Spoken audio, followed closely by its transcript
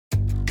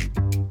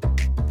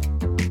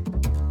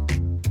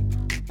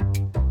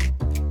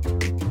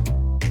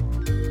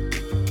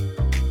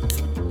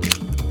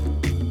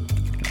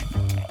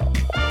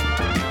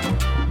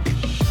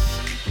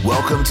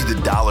Welcome to the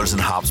Dollars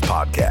and Hops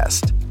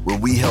podcast, where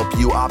we help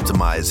you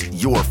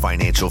optimize your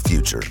financial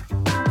future.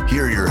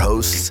 Here are your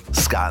hosts,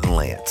 Scott and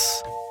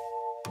Lance.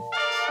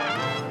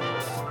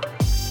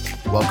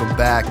 Welcome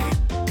back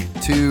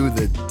to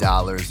the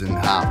Dollars and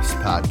Hops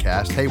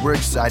podcast. Hey, we're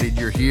excited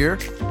you're here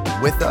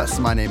with us.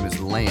 My name is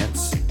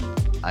Lance.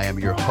 I am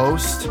your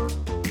host.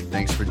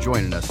 Thanks for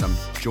joining us. I'm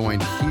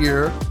joined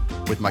here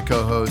with my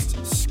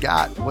co-host,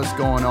 Scott. What's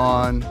going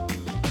on?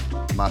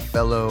 My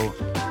fellow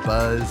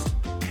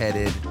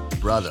buzz-headed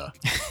brother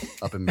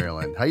up in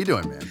Maryland. How you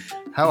doing, man?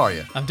 How are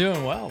you? I'm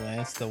doing well,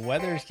 Lance. The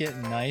weather's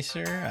getting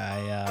nicer.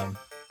 I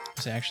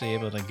was actually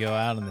able to go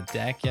out on the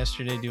deck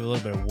yesterday, do a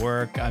little bit of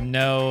work. I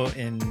know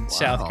in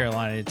South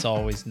Carolina it's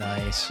always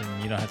nice,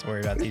 and you don't have to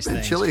worry about these things.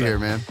 It's chilly here,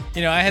 man.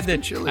 You know, I had the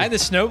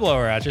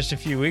snowblower out just a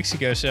few weeks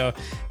ago, so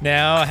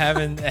now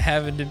having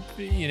to,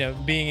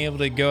 being able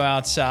to go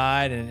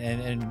outside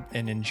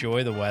and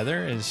enjoy the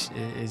weather is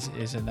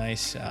a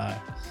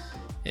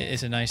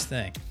nice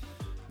thing.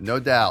 No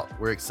doubt.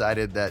 We're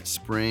excited that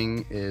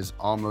spring is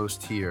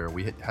almost here.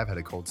 We have had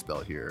a cold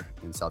spell here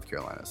in South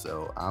Carolina.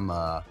 So I'm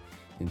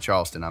in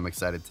Charleston. I'm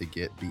excited to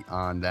get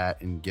beyond that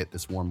and get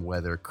this warm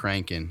weather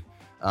cranking.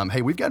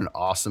 Hey, we've got an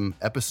awesome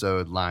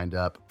episode lined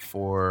up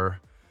for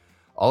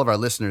all of our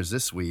listeners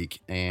this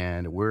week.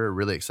 And we're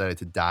really excited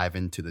to dive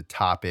into the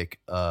topic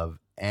of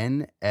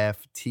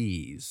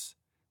NFTs,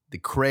 the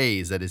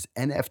craze that is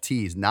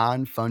NFTs,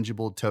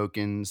 non-fungible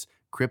tokens,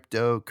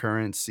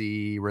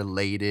 cryptocurrency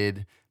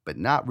related, but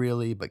not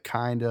really, but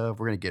kind of.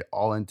 We're going to get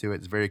all into it.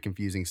 It's very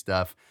confusing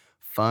stuff,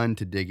 fun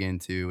to dig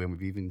into. And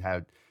we've even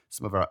had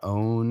some of our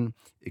own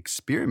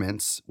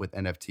experiments with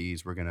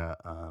NFTs. We're going to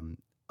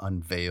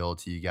unveil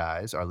to you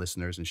guys, our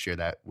listeners, and share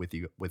that with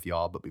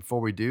y'all. But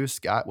before we do,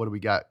 Scott, what do we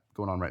got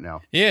going on right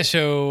now? Yeah,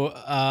 so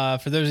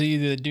for those of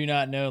you that do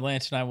not know,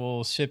 Lance and I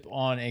will sip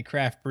on a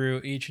craft brew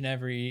each and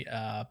every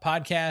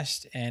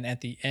podcast, and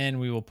at the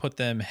end we will put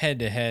them head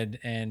to head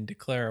and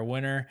declare a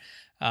winner.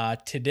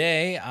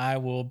 Today I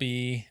will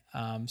be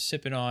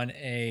sipping on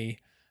a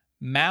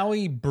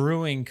Maui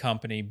Brewing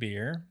Company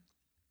beer.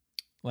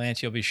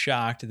 Lance, you'll be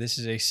shocked. This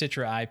is a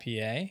Citra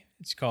IPA.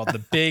 It's called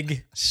the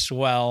Big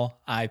Swell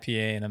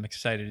IPA, and I'm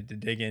excited to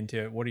dig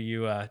into it. What are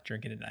you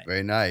drinking tonight?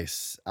 Very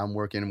nice. I'm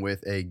working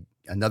with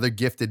another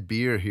gifted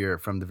beer here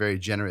from the very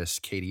generous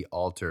Katie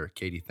Alter.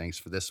 Katie, thanks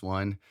for this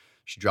one.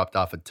 She dropped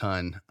off a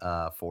ton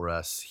for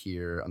us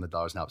here on the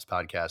Dollars and Hops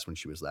podcast when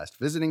she was last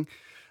visiting.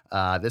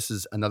 This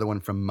is another one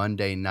from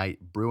Monday Night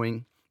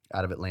Brewing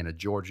out of Atlanta,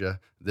 Georgia.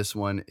 This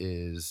one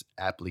is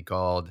aptly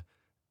called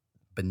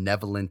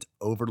Benevolent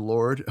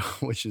Overlord,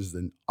 which is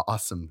an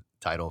awesome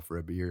title for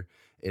a beer.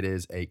 It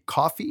is a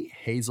coffee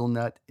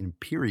hazelnut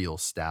imperial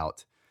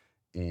stout,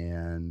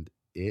 and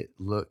it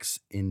looks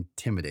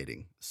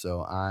intimidating.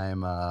 So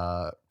I'm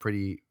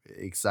pretty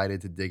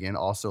excited to dig in.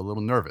 Also a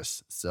little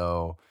nervous.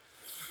 So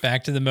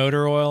back to the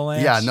motor oil,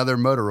 Lance? Yeah, another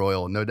motor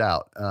oil, no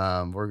doubt.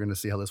 We're going to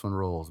see how this one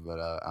rolls, but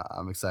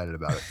I'm excited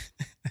about it.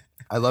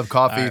 I love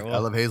coffee. Right, well, I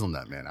love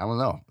hazelnut, man. I don't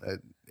know.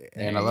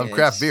 And I love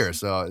craft beer,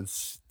 so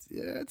it's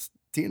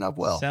teeing up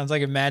well. Sounds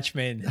like a match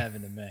made in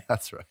heaven to me.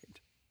 That's right.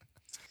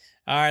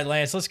 All right,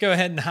 Lance, let's go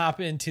ahead and hop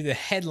into the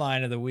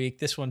headline of the week.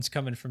 This one's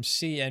coming from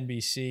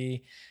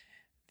CNBC.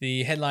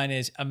 The headline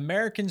is,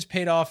 Americans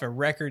paid off a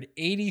record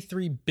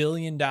 $83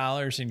 billion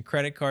in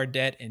credit card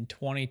debt in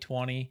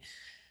 2020.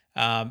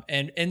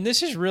 And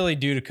this is really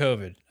due to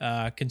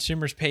COVID.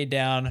 Consumers paid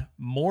down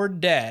more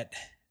debt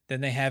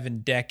than they have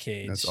in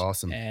decades. That's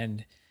awesome.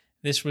 And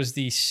this was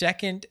the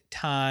second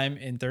time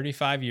in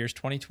 35 years,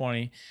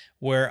 2020,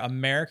 where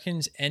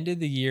Americans ended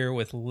the year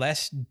with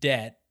less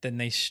debt than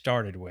they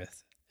started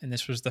with. And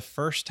this was the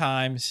first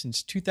time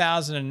since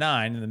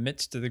 2009, in the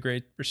midst of the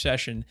Great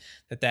Recession,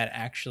 that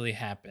actually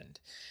happened.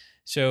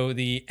 So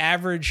the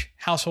average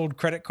household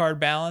credit card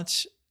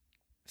balance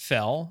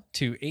fell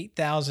to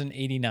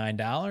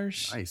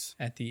 $8,089 nice.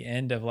 At the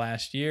end of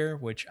last year,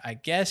 which I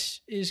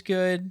guess is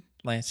good.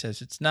 Lance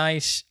says it's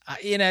nice.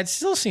 It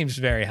still seems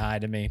very high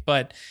to me,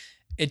 but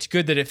it's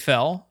good that it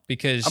fell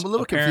because I'm a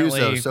little confused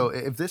though. So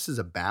if this is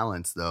a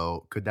balance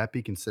though, could that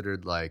be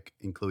considered like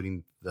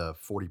including the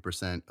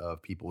 40%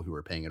 of people who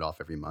are paying it off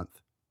every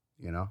month?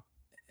 You know?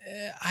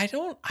 I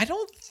don't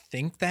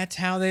think that's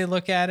how they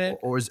look at it.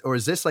 Or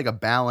is this like a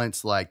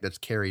balance like that's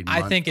carried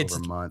month over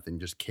month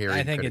and just carried?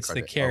 I think it's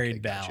the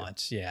carried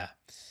balance. Gotcha. Yeah.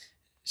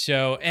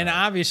 So, and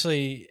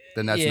obviously,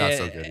 then that's not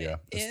so good. Yeah.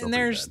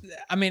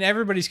 And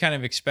everybody's kind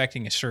of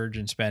expecting a surge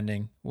in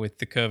spending with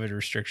the COVID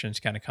restrictions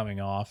kind of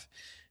coming off.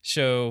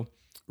 So,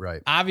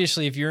 right.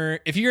 Obviously, if you're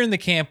in the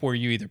camp where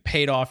you either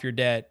paid off your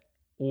debt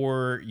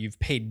or you've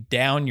paid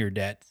down your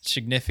debt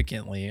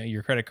significantly,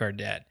 your credit card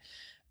debt,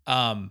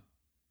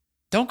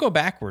 don't go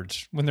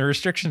backwards when the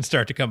restrictions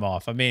start to come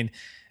off. I mean,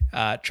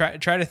 try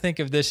to think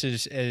of this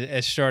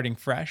as starting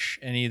fresh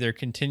and either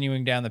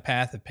continuing down the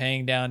path of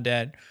paying down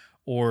debt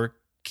or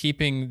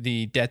keeping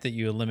the debt that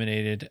you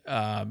eliminated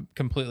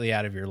completely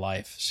out of your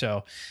life.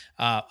 So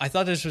I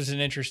thought this was an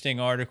interesting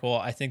article.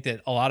 I think that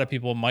a lot of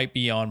people might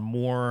be on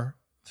more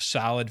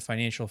solid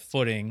financial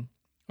footing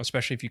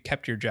especially if you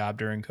kept your job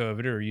during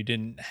COVID or you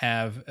didn't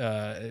have,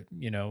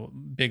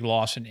 big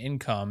loss in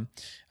income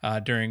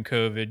during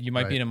COVID, you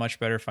might be in a much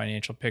better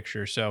financial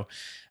picture. So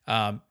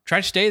try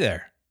to stay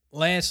there.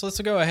 Lance, let's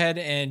go ahead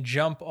and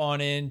jump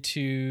on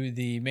into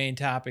the main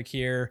topic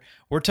here.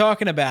 We're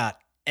talking about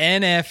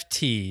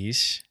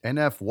NFTs.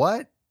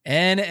 What?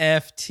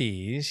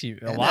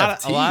 NFTs.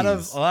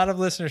 A lot of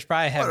listeners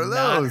probably have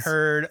not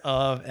heard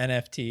of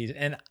NFTs.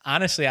 And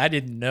honestly, I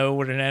didn't know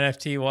what an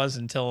NFT was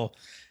until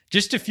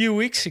just a few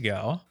weeks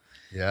ago.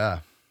 Yeah.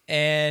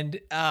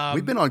 And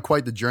we've been on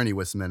quite the journey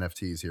with some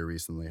NFTs here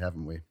recently,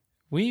 haven't we?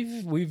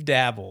 We've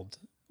dabbled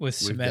with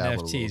some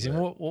NFTs,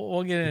 and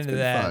we'll get into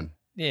that. Fun.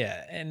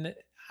 Yeah. And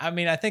I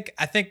mean, I think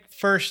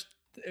first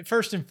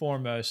and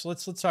foremost,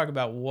 let's talk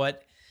about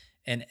what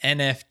an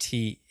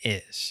NFT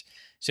is.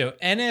 So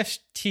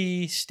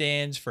NFT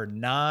stands for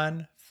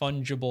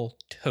non-fungible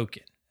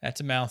token.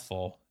 That's a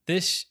mouthful.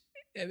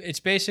 It's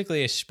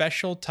basically a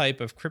special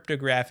type of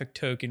cryptographic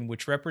token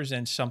which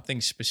represents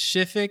something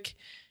specific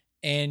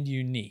and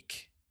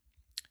unique.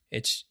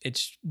 It's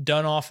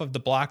done off of the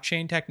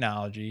blockchain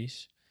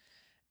technologies,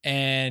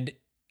 and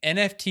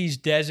NFTs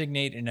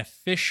designate an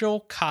official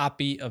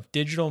copy of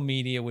digital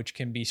media which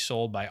can be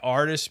sold by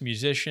artists,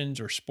 musicians,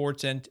 or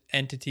sports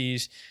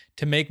entities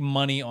to make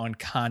money on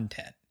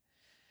content.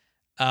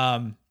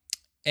 And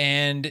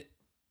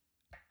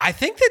I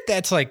think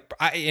that's like,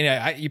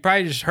 you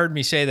probably just heard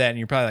me say that and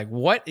you're probably like,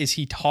 what is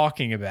he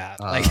talking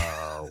about?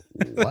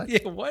 What? Yeah,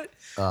 what?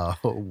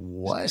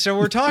 What? So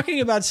we're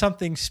talking about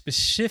something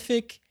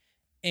specific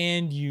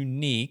and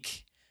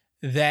unique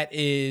that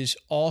is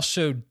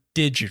also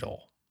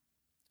digital.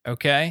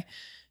 Okay.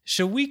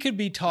 So we could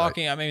be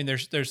talking, right. I mean,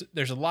 there's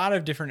a lot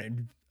of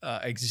different,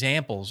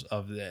 examples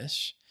of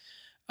this.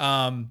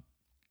 But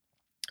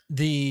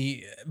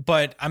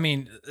I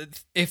mean,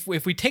 if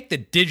we take the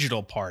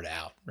digital part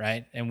out,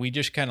 right, and we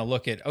just kind of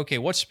look at, okay,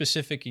 what's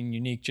specific and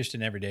unique just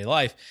in everyday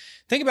life?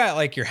 Think about it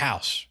like your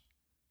house.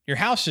 Your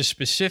house is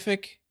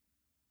specific,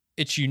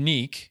 it's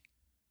unique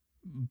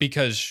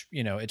because,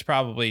 it's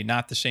probably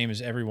not the same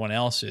as everyone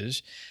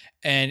else's.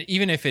 And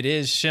even if it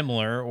is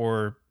similar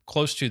or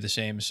close to the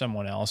same as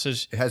someone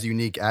else's, it has a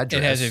unique address.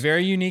 It has a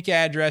very unique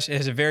address. It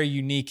has a very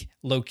unique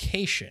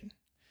location.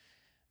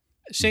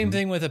 Same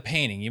thing with a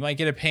painting. You might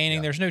get a painting.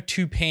 Yeah. There's no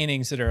two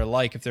paintings that are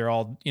alike if they're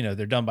all,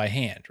 they're done by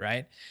hand,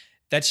 right?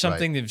 That's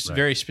something that's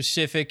very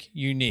specific,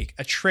 unique.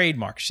 A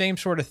trademark, same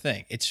sort of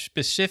thing. It's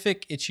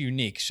specific, it's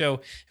unique.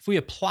 So if we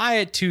apply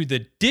it to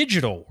the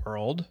digital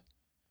world,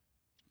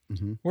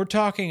 we're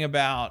talking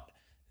about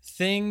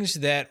things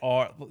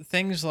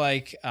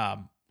like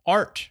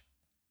art,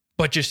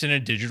 but just in a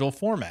digital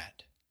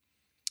format.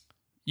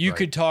 You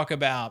could talk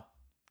about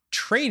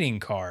trading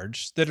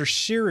cards that are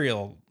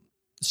serialized.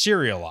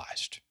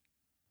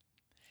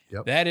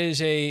 Yep. That is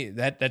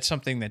that's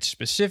something that's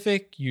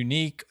specific,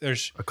 unique.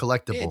 There's a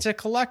collectible. It's a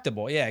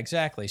collectible. Yeah,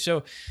 exactly.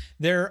 So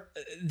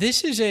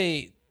this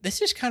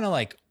is kind of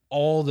like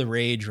all the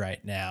rage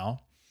right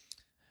now.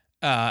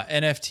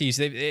 NFTs.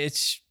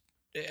 It's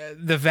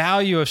the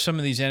value of some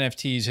of these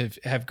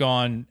NFTs have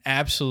gone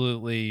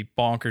absolutely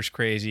bonkers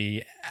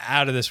crazy,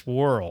 out of this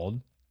world.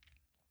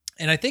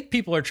 And I think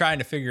people are trying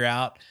to figure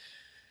out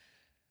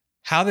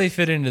how they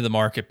fit into the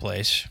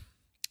marketplace.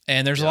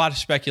 And there's a lot of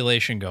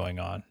speculation going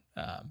on,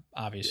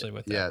 obviously,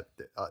 with that.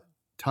 Yeah,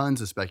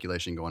 tons of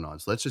speculation going on.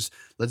 So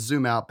let's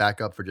zoom out,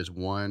 back up for just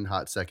one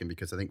hot second,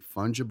 because I think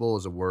fungible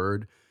is a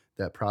word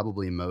that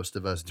probably most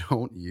of us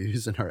don't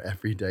use in our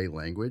everyday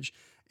language.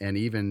 And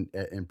even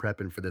in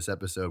prepping for this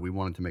episode, we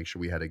wanted to make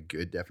sure we had a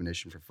good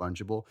definition for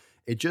fungible.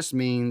 It just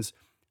means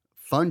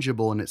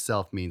fungible in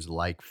itself means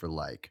like for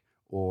like,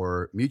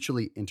 or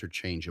mutually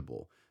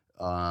interchangeable,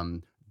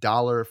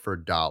 dollar for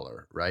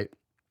dollar, right?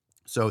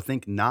 So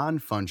think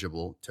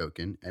non-fungible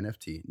token,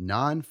 NFT.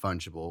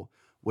 Non-fungible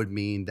would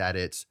mean that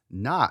it's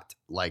not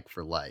like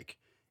for like.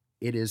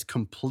 It is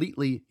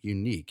completely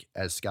unique,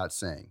 as Scott's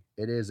saying.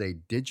 It is a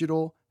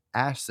digital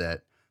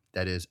asset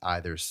that is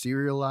either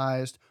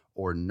serialized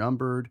or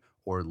numbered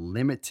or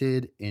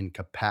limited in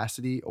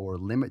capacity or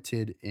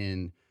limited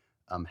in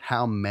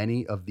how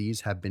many of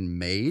these have been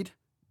made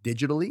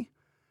digitally.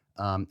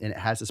 And it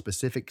has a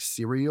specific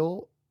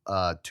serial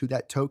to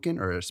that token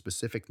or a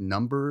specific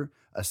number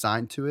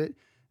assigned to it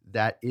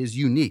that is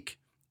unique.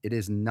 It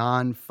is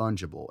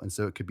non-fungible. And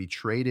so it could be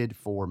traded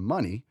for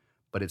money,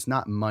 but it's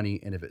not money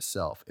in of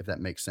itself, if that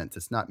makes sense.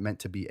 It's not meant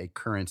to be a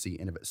currency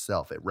in of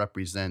itself. It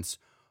represents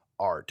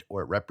art,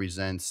 or it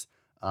represents,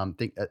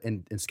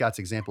 in Scott's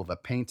example of a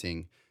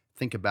painting,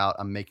 think about,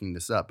 I'm making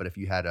this up, but if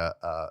you had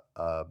a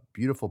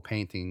beautiful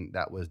painting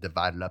that was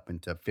divided up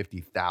into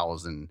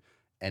 50,000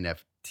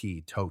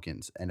 NFT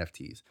tokens,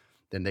 NFTs,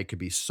 then they could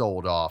be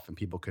sold off and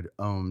people could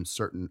own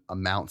certain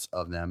amounts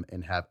of them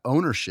and have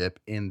ownership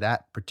in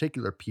that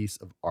particular piece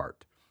of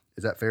art.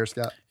 Is that fair,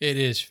 Scott? It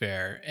is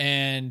fair.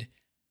 And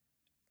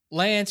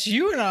Lance,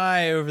 you and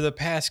I over the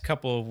past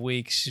couple of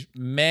weeks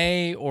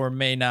may or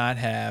may not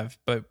have,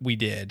 but we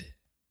did.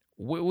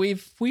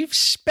 We've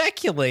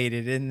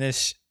speculated in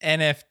this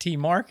NFT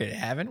market,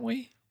 haven't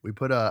we? We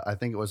put I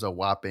think it was a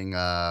whopping,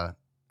 what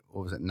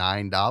was it,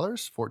 $9,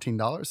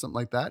 $14, something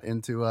like that,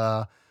 into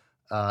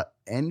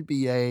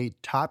NBA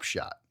Top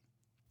Shot.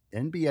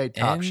 NBA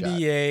Top Shot.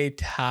 NBA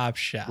Top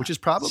Shot. Which is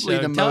probably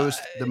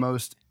the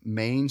most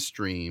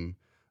mainstream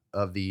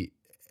of the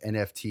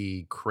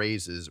NFT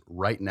crazes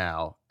right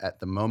now at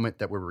the moment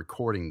that we're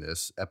recording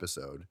this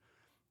episode.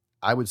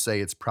 I would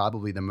say it's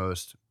probably the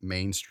most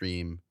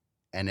mainstream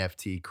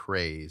NFT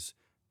craze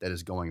that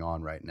is going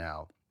on right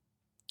now.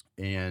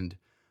 And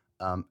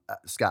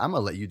Scott, I'm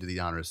going to let you do the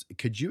honors.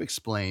 Could you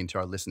explain to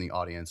our listening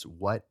audience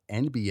what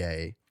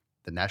NBA,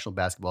 the National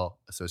Basketball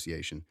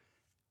Association,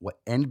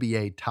 what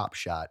NBA Top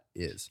Shot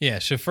is? Yeah.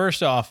 So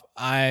first off,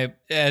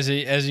 as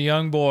a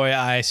young boy,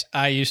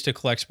 I used to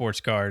collect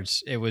sports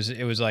cards. It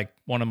was like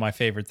one of my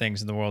favorite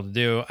things in the world to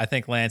do. I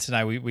think Lance and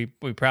I we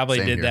probably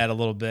Same did here. that a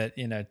little bit,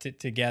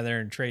 together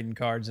and trading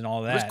cards and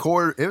all that.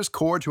 It was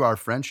core to our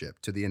friendship,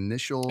 to the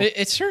initial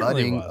It certainly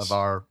budding was. of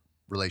our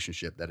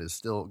relationship that is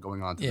still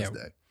going on to this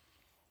day.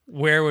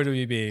 Where would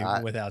we be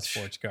without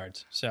sports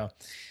cards? So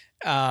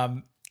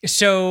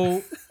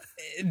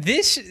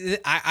this,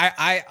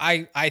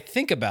 I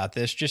think about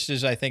this just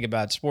as I think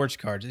about sports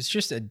cards. It's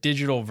just a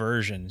digital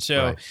version.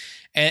 So, Right.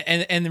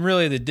 and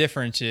really the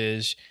difference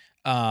is,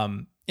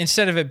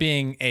 instead of it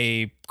being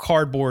a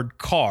cardboard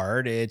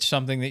card, it's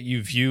something that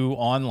you view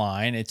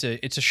online. It's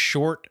a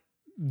short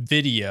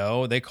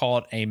video. They call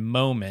it a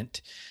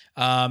moment.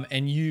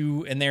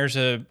 And there's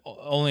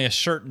only a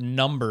certain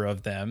number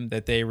of them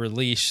that they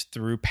release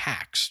through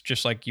packs,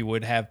 just like you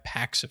would have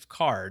packs of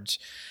cards.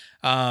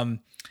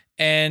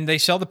 And they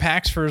sell the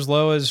packs for as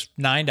low as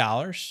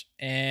 $9.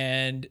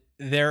 And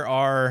there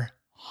are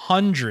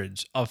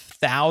hundreds of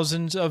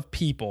thousands of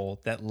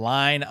people that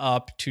line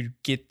up to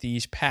get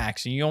these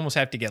packs. And you almost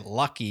have to get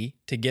lucky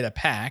to get a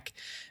pack,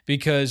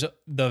 because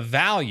the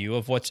value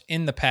of what's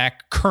in the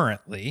pack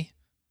currently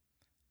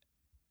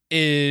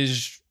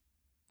is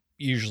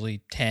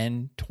usually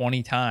 10,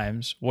 20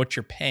 times what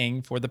you're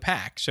paying for the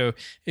pack. So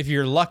if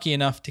you're lucky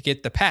enough to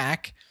get the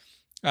pack,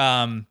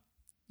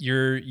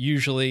 you're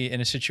usually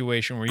in a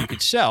situation where you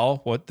could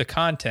sell what the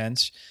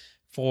contents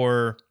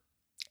for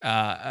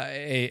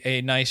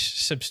a nice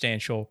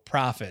substantial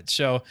profit.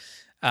 So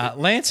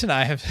Lance and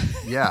I have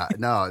Yeah,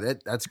 no,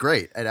 that's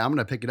great. And I'm going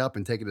to pick it up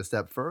and take it a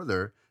step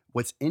further.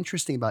 What's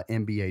interesting about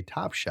NBA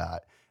Top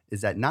Shot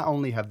is that not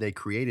only have they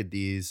created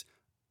these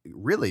it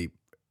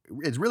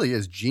really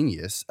is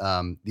genius,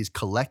 these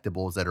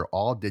collectibles that are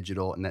all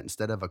digital, and that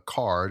instead of a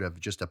card of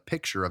just a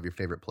picture of your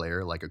favorite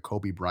player, like a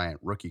Kobe Bryant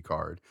rookie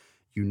card,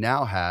 you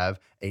now have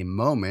a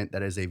moment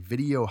that is a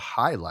video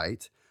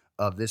highlight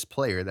of this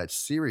player that's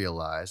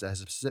serialized, that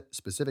has a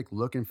specific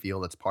look and feel,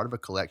 that's part of a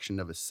collection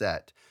of a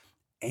set.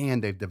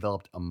 And they've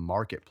developed a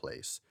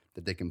marketplace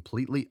that they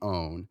completely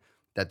own,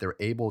 that they're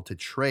able to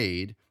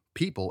trade.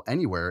 People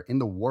anywhere in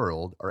the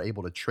world are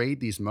able to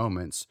trade these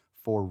moments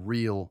for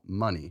real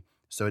money.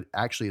 So it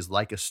actually is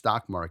like a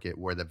stock market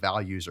where the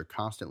values are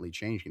constantly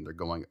changing. They're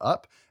going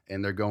up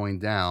and they're going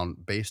down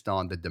based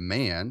on the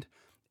demand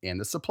and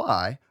the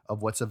supply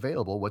of what's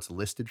available, what's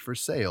listed for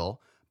sale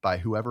by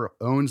whoever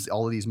owns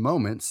all of these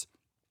moments.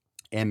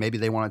 And maybe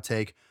they want to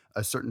take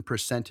a certain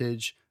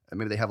percentage.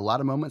 Maybe they have a lot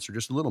of moments or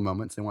just little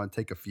moments. They want to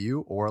take a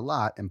few or a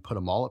lot and put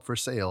them all up for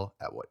sale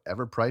at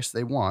whatever price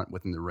they want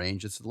within the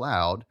range that's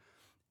allowed.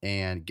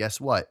 And guess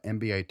what?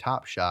 NBA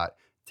Top Shot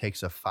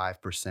takes a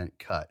 5%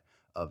 cut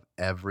of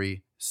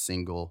every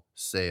single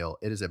sale.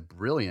 It is a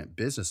brilliant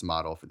business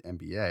model for the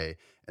NBA.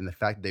 And the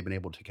fact that they've been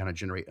able to kind of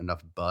generate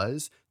enough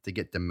buzz to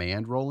get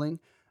demand rolling.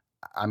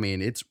 I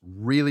mean, it's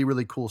really,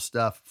 really cool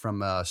stuff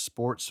from a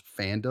sports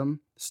fandom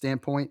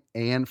standpoint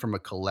and from a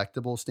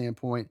collectible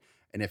standpoint.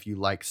 And if you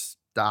like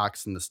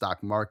stocks in the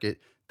stock market,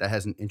 that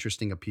has an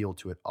interesting appeal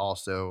to it.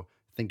 Also,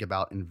 think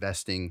about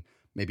investing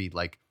maybe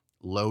like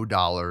low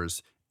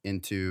dollars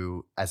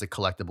into, as a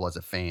collectible, as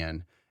a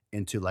fan,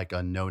 into like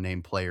a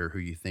no-name player who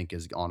you think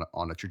is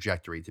on a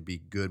trajectory to be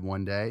good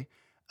one day.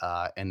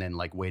 And then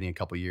like waiting a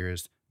couple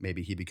years,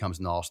 maybe he becomes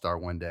an all-star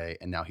one day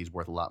and now he's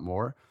worth a lot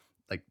more.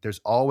 Like there's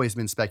always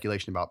been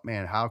speculation about,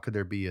 man, how could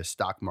there be a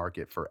stock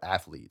market for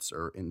athletes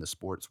or in the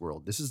sports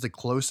world? This is the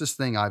closest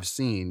thing I've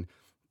seen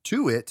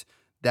to it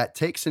that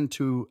takes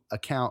into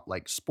account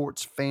like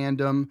sports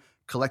fandom,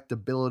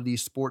 collectability,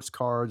 sports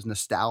cards,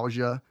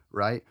 nostalgia,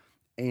 right?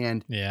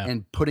 And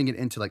putting it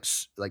into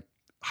like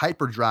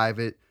hyperdrive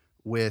it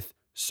with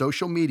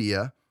social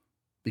media,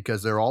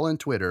 because they're all in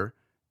Twitter,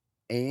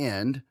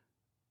 and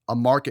a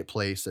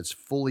marketplace that's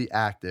fully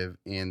active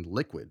and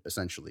liquid,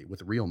 essentially,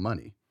 with real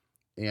money.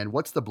 And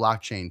what's the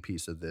blockchain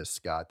piece of this,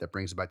 Scott, that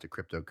brings it back to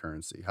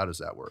cryptocurrency? How does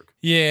that work?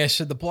 Yeah,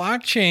 so the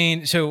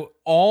blockchain, so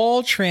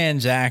all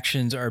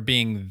transactions are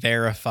being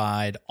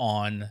verified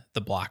on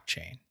the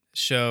blockchain.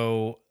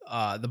 So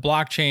the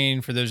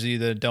blockchain, for those of you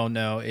that don't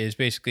know, is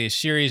basically a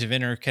series of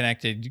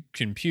interconnected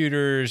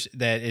computers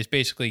that is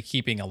basically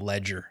keeping a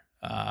ledger,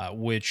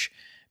 which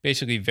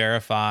basically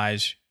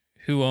verifies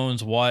who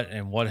owns what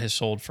and what has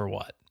sold for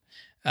what.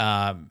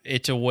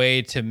 It's a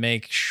way to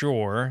make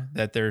sure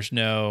that there's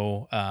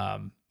no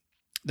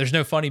there's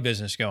no funny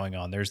business going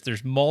on.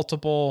 There's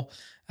multiple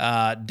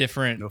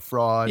different, No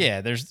fraud.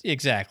 Yeah, there's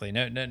exactly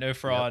no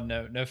fraud,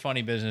 no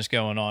funny business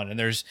going on. And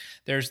there's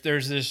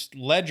this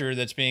ledger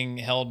that's being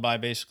held by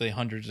basically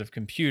hundreds of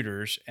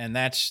computers, and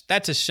that's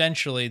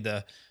essentially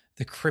the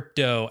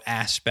crypto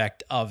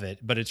aspect of it.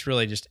 But it's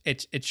really just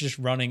it's just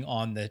running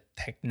on the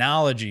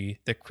technology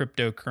that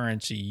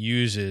cryptocurrency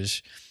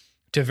uses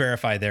to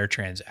verify their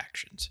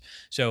transactions.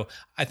 So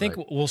I think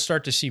we'll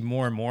start to see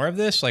more and more of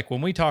this. Like when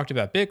we talked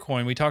about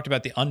Bitcoin, we talked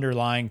about the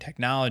underlying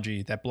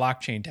technology, that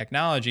blockchain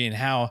technology, and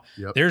how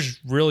there's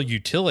real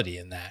utility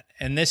in that.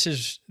 And this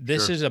is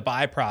a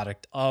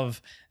byproduct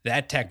of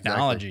that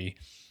technology.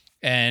 Exactly.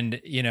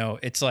 And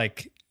it's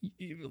like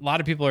a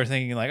lot of people are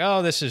thinking like,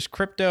 oh, this is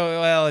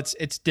crypto. Well,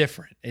 it's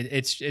different.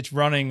 It's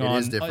running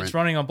on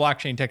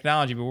blockchain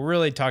technology, but we're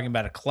really talking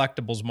about a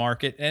collectibles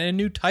market and a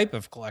new type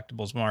of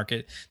collectibles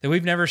market that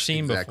we've never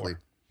seen before.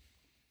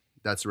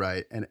 That's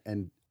right.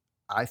 And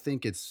I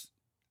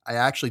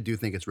actually do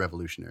think it's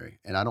revolutionary,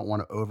 and I don't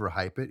want to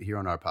overhype it here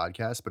on our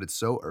podcast, but it's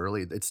so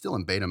early. It's still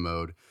in beta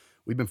mode.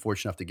 We've been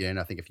fortunate enough to get in.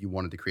 I think if you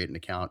wanted to create an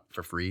account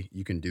for free,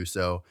 you can do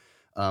so.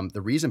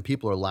 The reason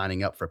people are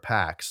lining up for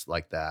packs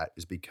like that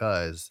is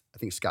because, I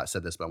think Scott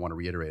said this, but I want to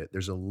reiterate it.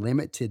 There's a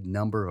limited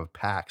number of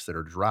packs that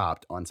are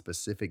dropped on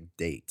specific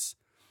dates.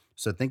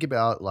 So think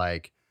about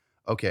like,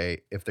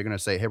 okay, if they're going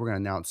to say, hey, I'm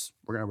going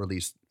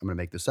to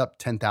make this up,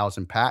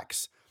 10,000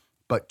 packs,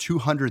 but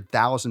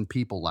 200,000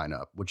 people line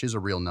up, which is a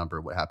real number,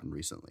 what happened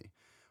recently.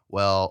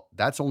 Well,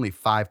 that's only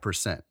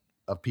 5%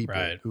 of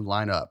people who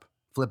line up,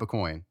 flip a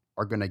coin,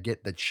 are going to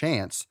get the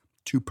chance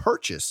to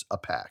purchase a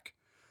pack.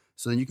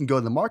 So then you can go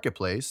to the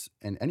marketplace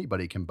and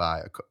anybody can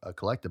buy a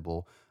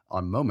collectible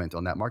on Moment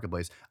on that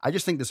marketplace. I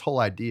just think this whole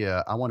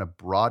idea, I want to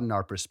broaden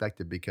our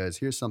perspective, because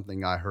here's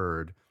something I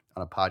heard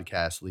on a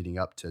podcast leading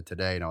up to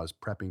today, and I was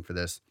prepping for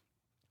this,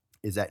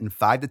 is that in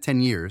 5 to 10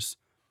 years,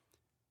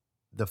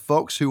 the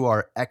folks who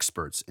are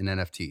experts in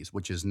NFTs,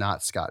 which is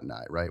not Scott and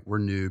I, right? We're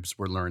noobs,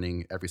 we're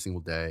learning every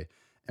single day,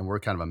 and we're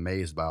kind of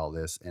amazed by all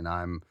this. And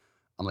I'm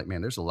like,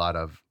 man, there's a lot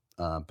of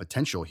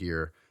potential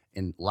here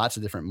in lots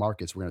of different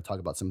markets. We're going to talk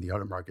about some of the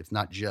other markets,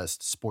 not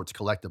just sports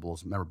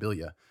collectibles,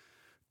 memorabilia.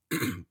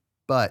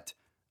 But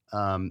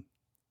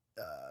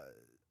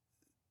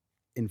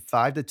in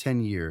 5 to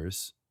 10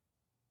 years,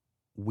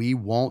 we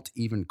won't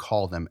even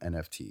call them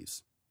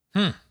NFTs.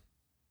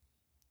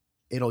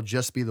 It'll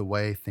just be the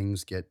way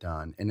things get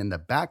done. And in the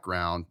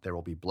background, there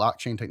will be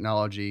blockchain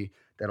technology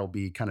that'll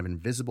be kind of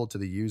invisible to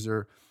the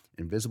user,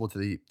 invisible to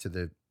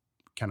the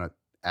kind of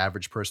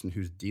average person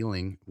who's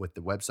dealing with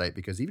the website.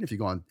 Because even if you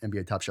go on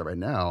NBA Top Shot right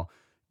now,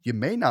 you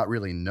may not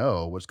really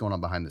know what's going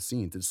on behind the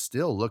scenes. It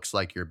still looks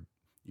like you're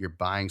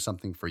buying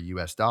something for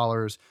US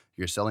dollars,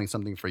 you're selling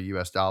something for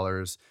US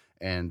dollars,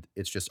 and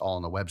it's just all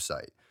on the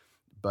website.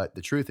 But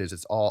the truth is,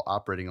 it's all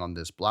operating on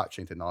this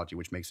blockchain technology,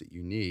 which makes it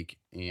unique.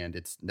 And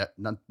it's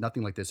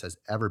nothing like this has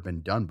ever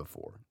been done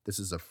before. This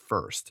is a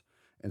first.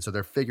 And so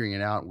they're figuring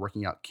it out,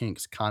 working out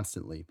kinks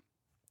constantly,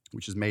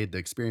 which has made the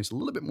experience a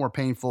little bit more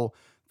painful.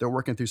 They're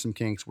working through some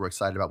kinks. We're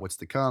excited about what's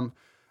to come.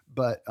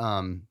 But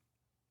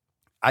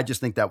I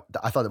just think that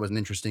I thought that was an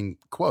interesting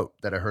quote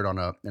that I heard on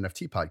a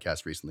NFT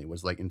podcast recently,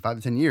 was like, in 5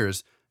 to 10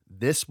 years,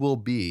 this will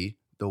be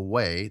the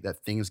way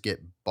that things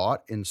get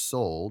bought and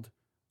sold.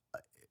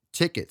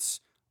 Tickets,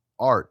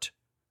 art,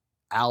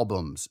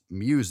 albums,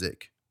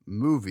 music,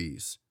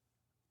 movies,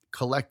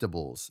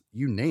 collectibles,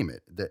 you name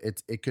it.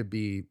 It could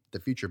be the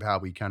future of how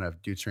we kind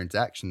of do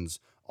transactions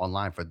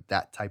online for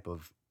that type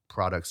of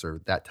products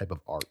or that type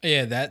of art.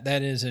 Yeah,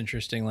 that is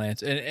interesting,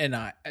 Lance. And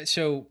I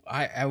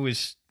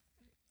was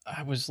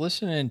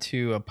listening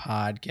to a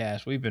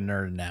podcast. We've been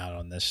nerding out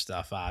on this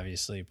stuff,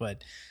 obviously,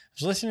 but I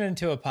was listening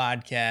to a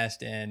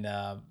podcast, and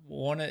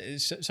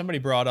somebody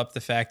brought up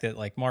the fact that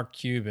like Mark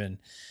Cuban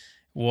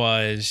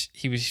was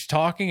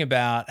talking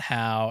about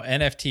how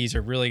NFTs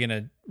are really going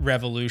to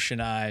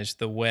revolutionize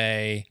the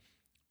way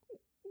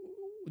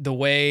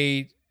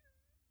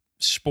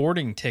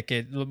sporting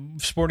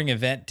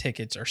event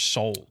tickets are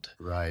sold.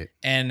 Right.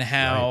 And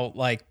how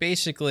like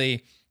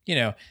basically,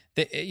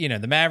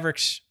 the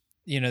Mavericks,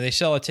 they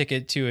sell a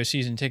ticket to a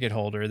season ticket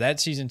holder. That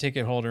season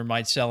ticket holder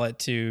might sell it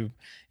to,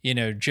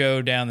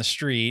 Joe down the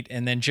street,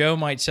 and then Joe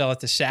might sell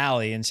it to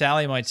Sally, and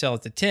Sally might sell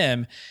it to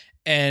Tim.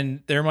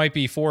 And there might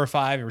be 4 or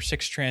 5 or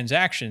 6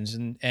 transactions,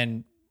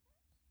 and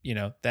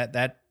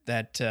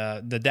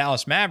the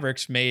Dallas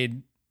Mavericks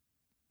made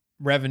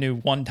revenue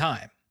one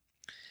time.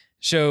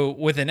 So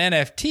with an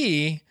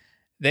NFT,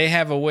 they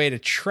have a way to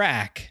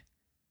track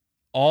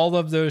all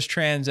of those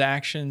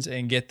transactions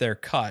and get their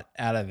cut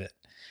out of it.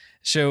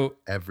 So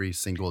every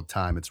single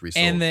time it's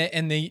resold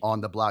and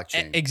on the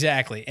blockchain.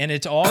 Exactly. And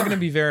it's all going to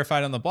be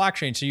verified on the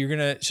blockchain.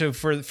 So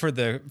for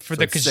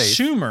the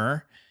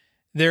consumer,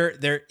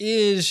 there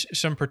is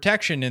some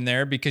protection in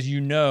there, because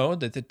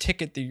that the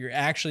ticket that you're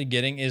actually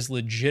getting is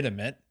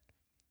legitimate.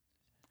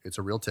 It's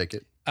a real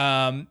ticket.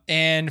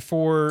 And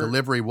for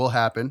delivery will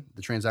happen,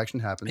 the transaction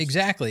happens.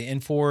 Exactly.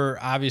 And for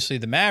obviously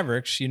the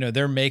Mavericks,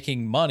 they're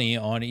making money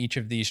on each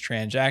of these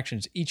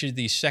transactions, each of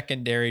these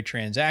secondary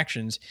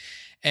transactions.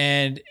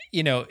 And,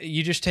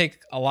 you just take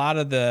a lot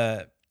of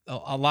the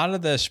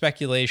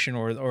speculation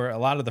or a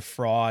lot of the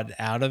fraud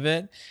out of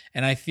it.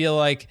 And I feel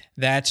like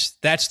that's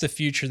the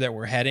future that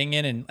we're heading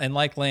in. And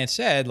like Lance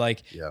said,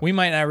 we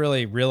might not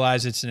really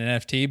realize it's an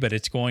NFT, but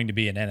it's going to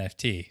be an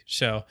NFT.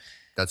 So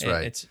that's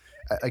right. It's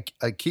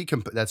a key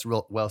that's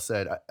well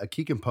said. A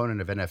key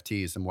component of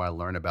NFTs, and more I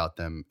learn about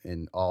them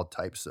in all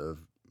types of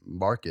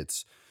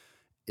markets,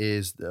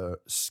 is the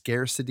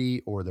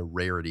scarcity or the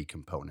rarity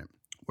component,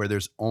 where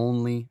there's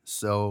only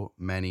so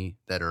many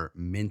that are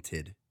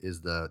minted. Is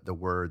the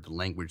word, the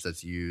language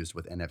that's used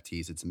with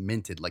NFTs. It's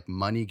minted, like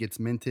money gets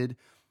minted.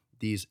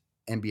 These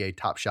NBA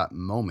Top Shot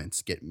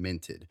moments get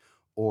minted,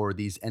 or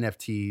these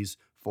NFTs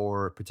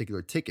for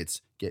particular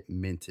tickets get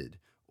minted,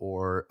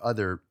 or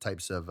other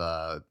types of,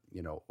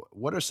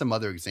 what are some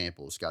other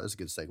examples, Scott? This is a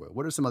good segue.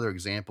 What are some other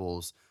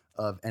examples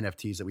of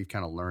NFTs that we've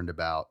kind of learned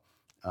about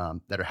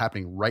that are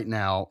happening right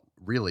now,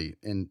 really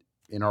in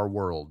our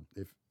world?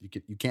 If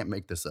you can't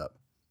make this up.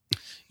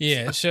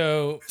 Yeah.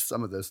 So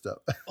some of this stuff,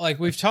 like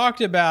we've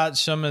talked about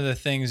some of the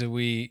things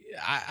that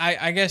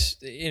I guess,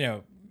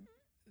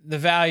 the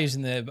values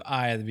in the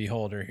eye of the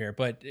beholder here,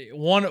 but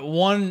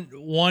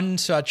one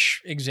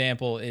such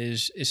example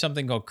is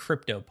something called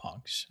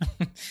CryptoPunks.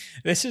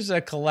 This is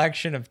a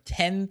collection of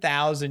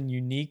 10,000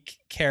 unique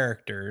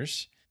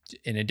characters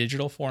in a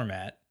digital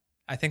format.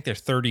 I think they're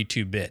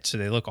 32-bit, so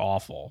they look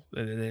awful.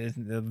 They're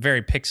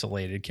very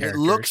pixelated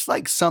characters. It looks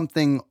like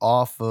something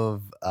off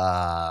of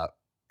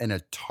an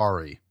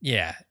Atari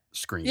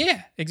screen.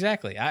 Yeah,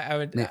 exactly. I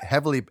would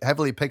heavily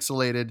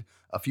pixelated,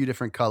 a few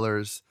different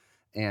colors,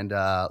 and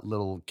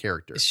little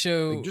characters.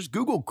 So just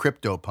Google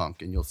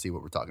CryptoPunk and you'll see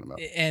what we're talking about.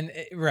 And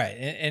right,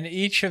 and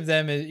each of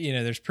them is,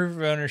 there's proof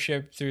of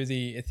ownership through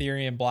the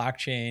Ethereum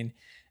blockchain.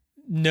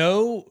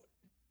 No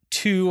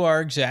two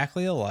are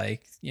exactly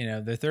alike.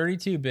 They're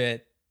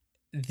 32-bit.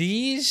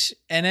 These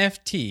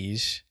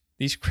NFTs,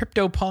 these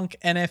CryptoPunk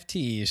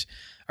NFTs,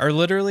 are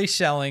literally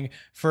selling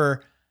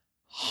for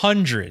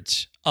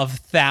hundreds of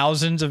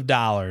thousands of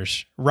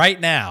dollars right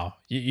now.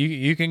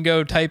 You can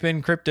go type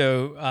in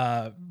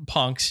crypto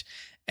punks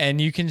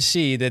and you can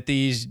see that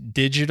these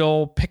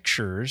digital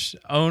pictures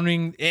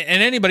and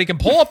anybody can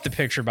pull up the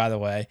picture, by the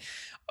way,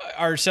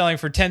 are selling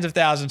for tens of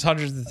thousands,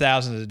 hundreds of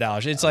thousands of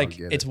dollars. It's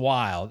it's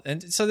wild.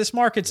 And so this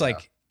market's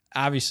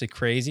obviously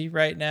crazy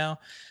right now,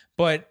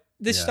 but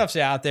this stuff's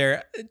out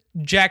there.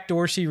 Jack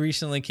Dorsey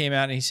recently came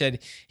out and he said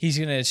he's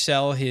going to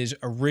sell his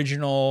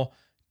original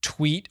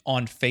tweet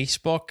on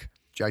Facebook.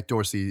 Jack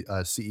Dorsey,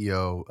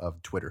 CEO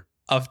of Twitter.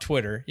 Of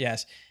Twitter,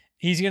 yes.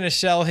 He's going to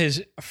sell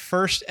his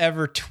first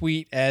ever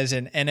tweet as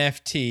an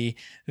NFT.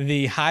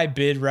 The high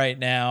bid right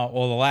now,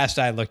 well, the last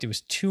I looked, it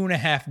was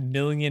 $2.5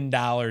 million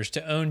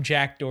to own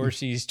Jack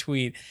Dorsey's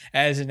tweet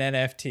as an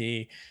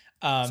NFT.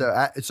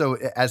 So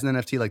as an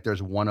NFT, like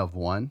there's one of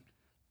one,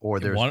 or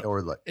there's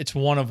it's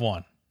one of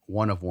one.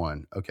 One of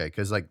one. Okay,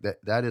 because like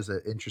that is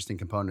an interesting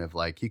component of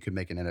like he could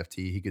make an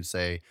NFT. He could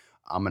say,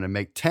 I'm going to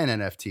make 10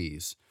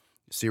 NFTs,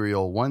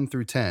 serial 1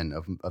 through 10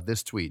 of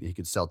this tweet. And he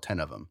could sell 10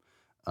 of them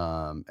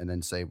and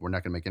then say, we're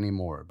not going to make any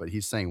more. But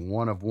he's saying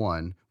one of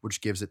one,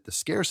 which gives it the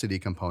scarcity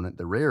component,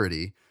 the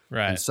rarity.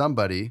 Right. And some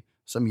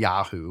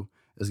Yahoo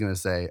is going to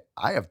say,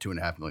 I have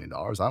 $2.5 million.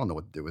 I don't know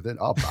what to do with it.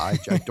 I'll buy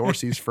Jack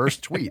Dorsey's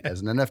first tweet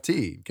as an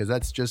NFT because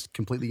that's just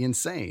completely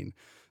insane.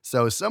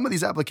 So some of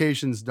these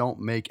applications don't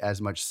make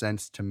as much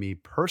sense to me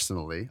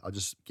personally. I'll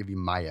just give you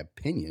my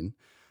opinion.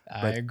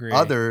 I agree.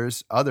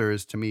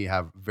 Others to me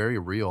have very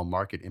real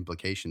market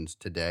implications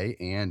today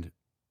and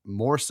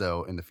more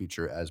so in the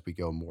future as we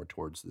go more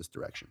towards this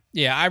direction.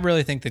 Yeah, I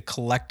really think the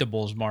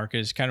collectibles market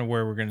is kind of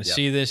where we're going to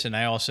see this. And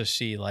I also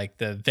see like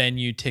the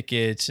venue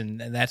tickets and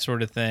that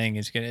sort of thing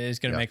is going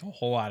to make a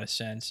whole lot of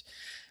sense.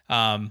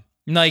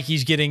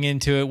 Nike's getting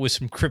into it with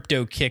some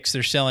crypto kicks.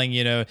 They're selling,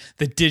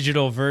 the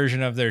digital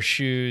version of their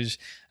shoes.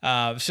 So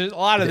a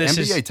lot of this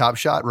NBA Top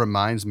Shot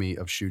reminds me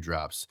of shoe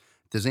drops.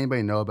 Does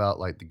anybody know about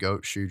like the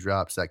GOAT shoe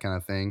drops, that kind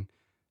of thing?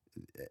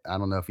 I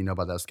don't know if you know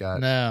about that, Scott.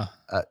 No.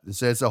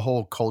 So it's a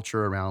whole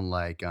culture around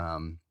like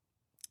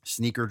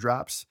sneaker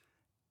drops.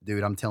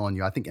 Dude, I'm telling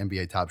you, I think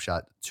NBA Top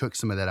Shot took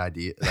some of that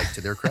idea, like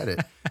to their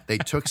credit. They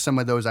took some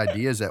of those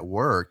ideas that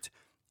worked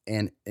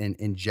and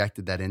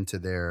injected that into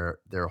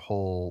their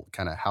whole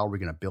kind of how are we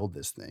going to build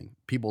this thing.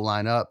 People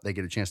line up, they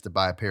get a chance to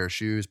buy a pair of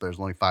shoes, but there's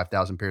only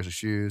 5,000 pairs of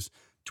shoes,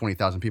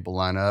 20,000 people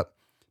line up.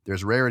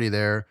 There's rarity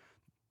there.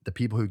 The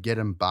people who get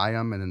them buy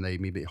them and then they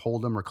maybe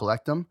hold them or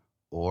collect them,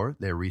 or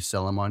they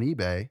resell them on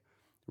eBay,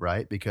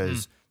 right?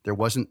 Because there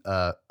wasn't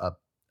a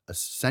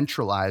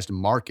centralized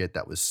market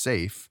that was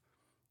safe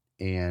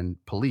and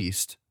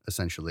policed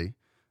essentially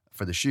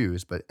for the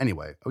shoes. But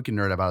anyway, we can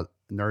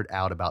nerd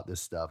out about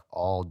this stuff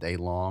all day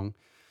long.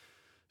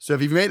 So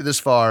if you've made it this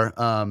far,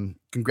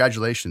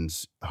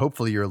 congratulations.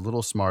 Hopefully you're a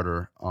little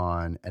smarter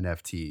on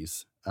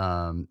NFTs.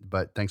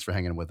 But thanks for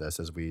hanging with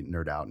us as we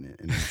nerd out and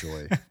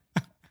enjoy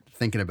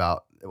thinking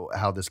about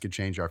how this could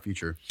change our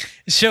future.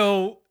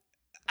 So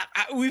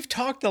we've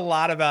talked a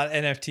lot about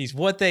NFTs,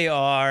 what they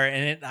are,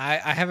 and I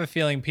have a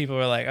feeling people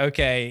are like,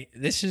 okay,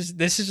 this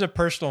is a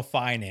personal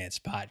finance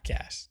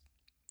podcast,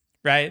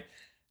 right?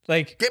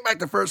 Like, get back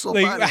to personal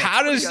like, finance.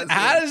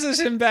 how does this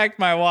impact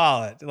my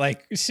wallet?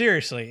 Like,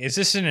 seriously, is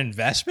this an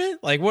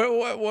investment? Like,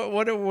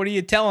 what are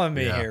you telling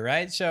me here,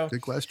 right? So,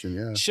 good question.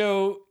 Yeah.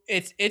 So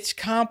it's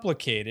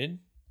complicated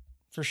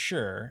for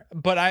sure,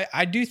 but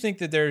I do think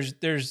that there's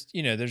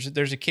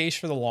a case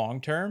for the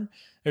long term.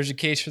 There's a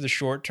case for the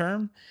short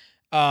term,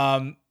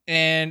 and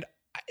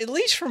at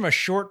least from a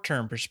short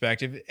term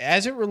perspective,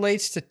 as it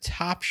relates to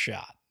Top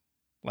Shot,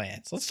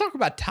 Lance, let's talk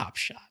about Top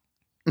Shot.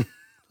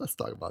 Let's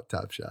talk about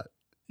Top Shot.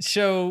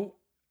 So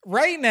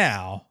right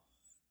now,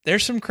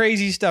 there's some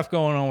crazy stuff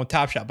going on with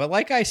Top Shot, but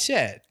like I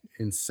said,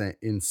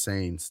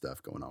 insane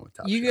stuff going on with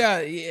Top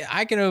Shot.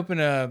 I can open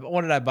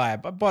what did I buy? I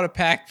bought a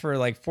pack for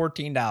like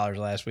 $14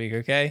 last week.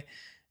 Okay.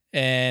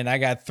 And I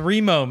got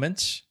 3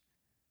 moments,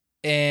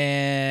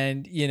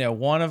 and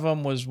one of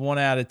them was 1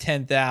 out of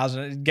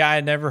 10,000, a guy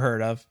I never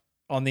heard of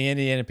on the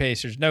Indiana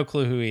Pacers. No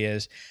clue who he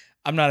is.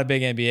 I'm not a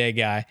big NBA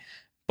guy,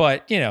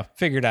 but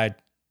figured I'd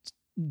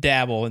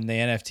dabble in the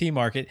NFT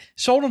market.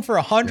 Sold them for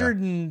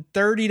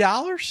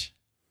 $130.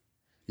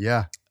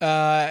 Yeah.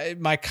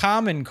 My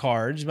common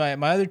cards, my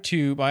other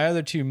two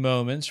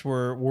moments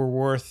were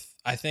worth,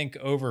 I think,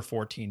 over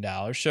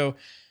 $14. So,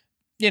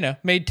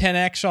 made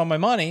 10x on my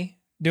money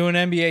doing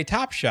NBA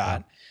Top Shot.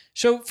 Yeah.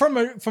 So from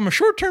a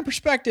short-term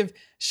perspective,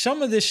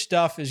 some of this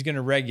stuff is going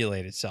to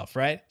regulate itself,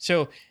 right?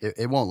 So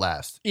it won't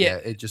last. Yeah,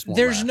 it just won't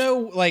There's last.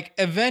 no,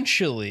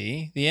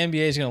 eventually the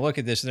NBA is going to look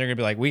at this and they're going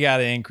to be like, we got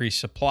to increase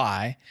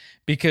supply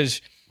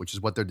which is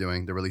what they're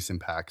doing. They're releasing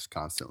packs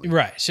constantly.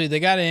 Right. So they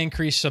got to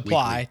increase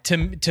supply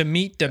to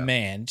meet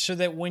demand, so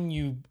that when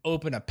you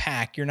open a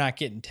pack, you're not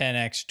getting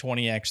 10x,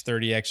 20x,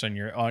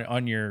 30x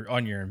on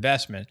your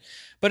investment.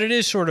 But it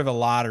is sort of a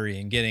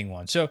lottery in getting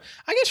one. So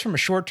I guess from a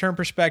short-term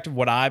perspective,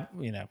 I've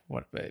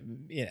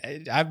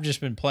just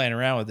been playing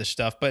around with this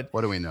stuff, but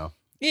what do we know?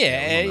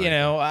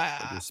 Yeah,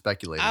 I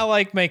speculating. I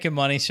like making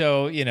money,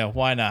 so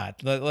why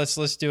not?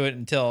 Let's do it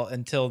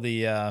until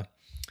the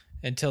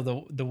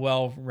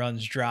well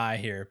runs dry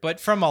here. But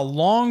from a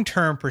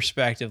long-term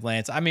perspective,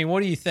 Lance, I mean,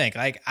 what do you think?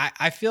 Like,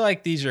 I feel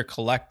like these are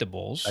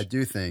collectibles. I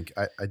do think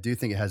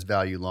it has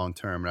value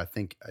long-term. And I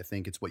think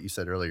it's what you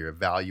said earlier.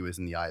 Value is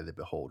in the eye of the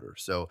beholder.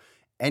 So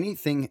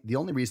the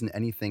only reason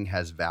anything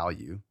has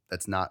value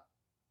that's not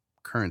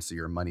currency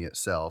or money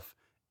itself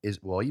is,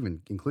 well,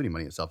 even including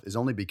money itself, is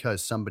only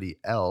because somebody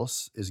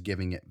else is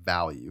giving it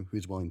value,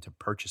 who's willing to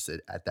purchase it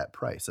at that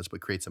price. That's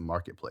what creates a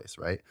marketplace,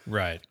 right?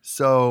 Right.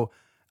 So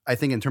I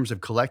think in terms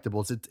of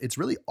collectibles, it's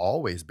really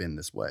always been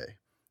this way.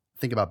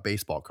 Think about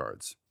baseball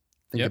cards.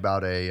 Think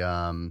about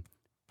we're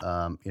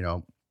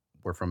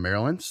from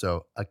Maryland,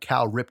 so a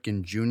Cal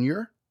Ripken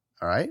Jr.,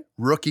 all right?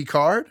 Rookie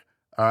card,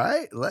 all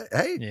right?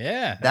 Hey,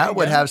 that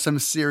would have some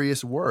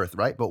serious worth,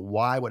 right? But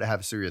why would it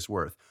have serious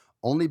worth?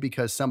 Only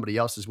because somebody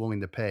else is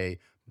willing to pay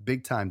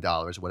big-time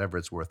dollars, whatever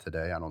it's worth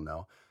today, I don't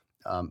know.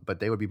 But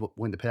they would be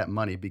willing to pay that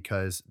money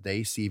because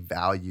they see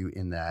value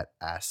in that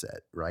asset,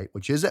 right?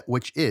 Which is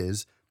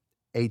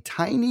a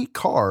tiny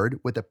card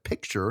with a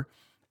picture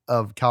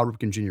of Cal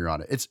Ripken Jr.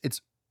 on it.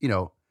 It's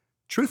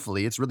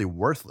truthfully, it's really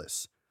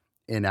worthless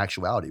in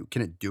actuality.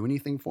 Can it do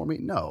anything for me?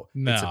 No.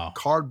 It's a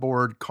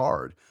cardboard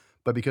card.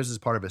 But because it's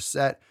part of a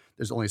set,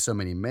 there's only so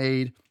many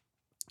made.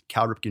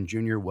 Cal Ripken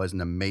Jr. was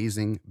an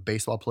amazing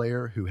baseball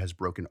player who has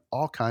broken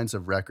all kinds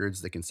of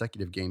records, the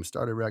consecutive game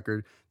started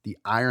record, the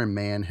Iron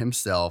Man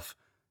himself.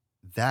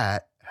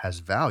 That has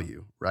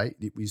value, right?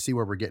 You see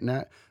where we're getting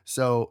at?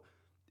 So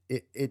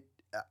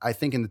I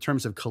think in the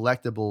terms of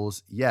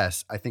collectibles,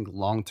 yes, I think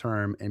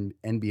long-term and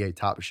NBA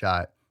Top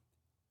Shot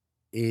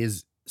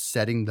is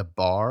setting the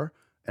bar.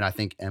 And I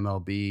think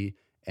MLB,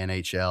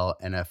 NHL,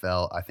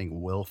 NFL, I think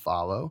will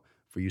follow.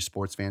 For you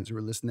sports fans who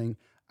are listening,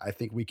 I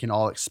think we can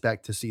all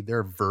expect to see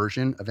their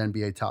version of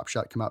NBA Top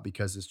Shot come out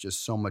because it's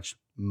just so much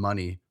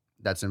money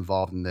that's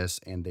involved in this.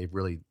 And they've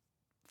really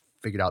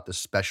figured out the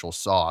special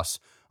sauce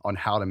on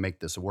how to make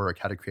this work,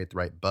 how to create the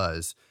right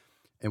buzz.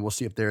 And we'll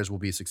see if theirs will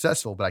be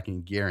successful, but I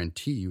can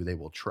guarantee you they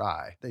will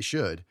try. They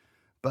should.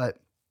 But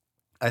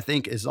I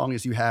think as long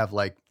as you have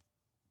like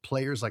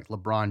players like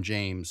LeBron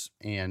James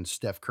and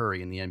Steph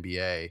Curry in the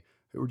NBA,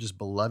 who are just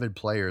beloved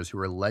players, who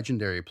are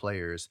legendary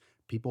players,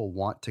 people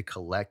want to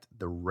collect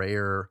the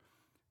rare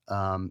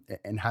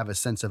and have a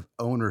sense of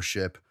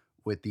ownership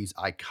with these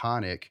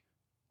iconic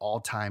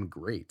all-time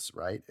greats,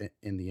 right,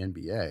 in the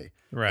NBA.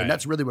 Right. And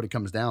that's really what it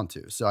comes down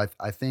to. So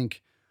I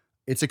think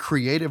it's a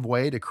creative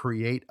way to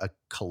create a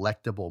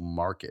collectible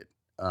market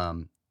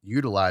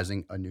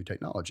utilizing a new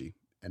technology,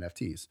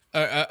 NFTs.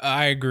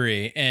 I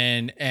agree.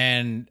 And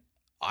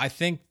I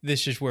think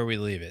this is where we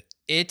leave it.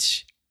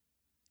 It's,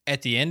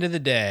 at the end of the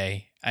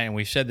day, and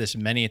we've said this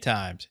many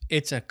times,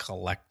 it's a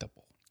collectible.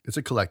 It's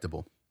a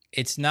collectible.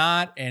 It's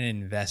not an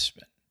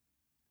investment.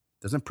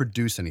 Doesn't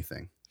produce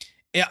anything.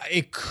 Yeah,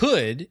 it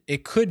could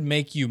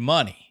make you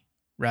money,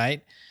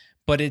 right?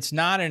 but it's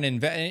not an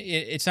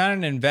it's not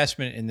an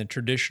investment in the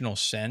traditional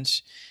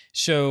sense.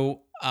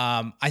 So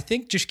I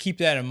think just keep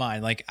that in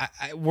mind. Like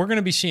we're going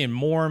to be seeing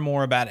more and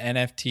more about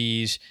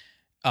NFTs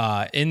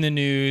in the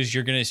news.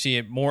 You're going to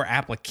see more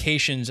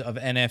applications of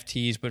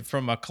NFTs, but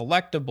from a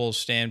collectibles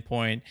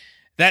standpoint,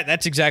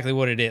 that's exactly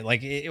what it is.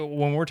 Like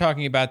when we're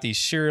talking about these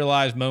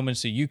serialized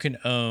moments that you can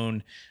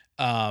own,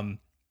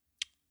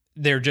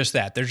 they're just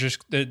that.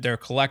 They're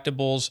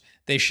collectibles.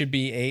 They should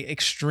be a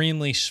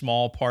extremely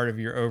small part of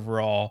your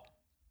overall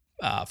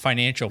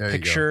financial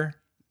picture.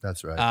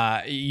 That's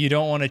right. You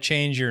don't want to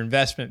change your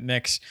investment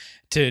mix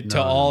to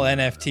all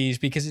NFTs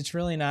because it's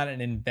really not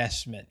an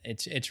investment.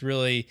 It's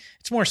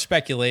more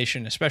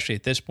speculation, especially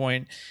at this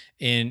point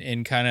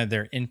in kind of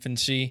their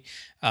infancy.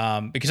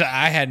 Because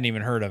I hadn't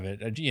even heard of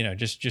it,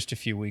 just a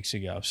few weeks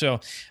ago. So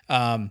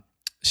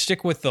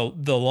stick with the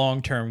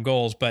long-term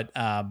goals, but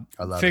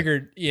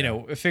figured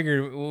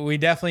we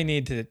definitely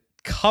need to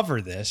cover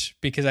this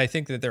because I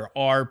think that there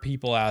are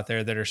people out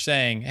there that are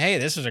saying, hey,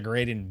 this is a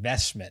great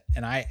investment.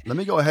 And let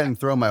me go ahead and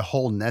throw my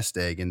whole nest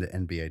egg into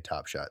NBA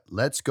Top Shot.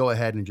 Let's go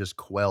ahead and just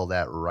quell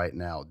that right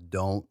now.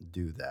 Don't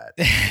do that.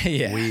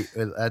 Yeah.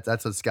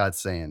 That's what Scott's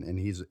saying. And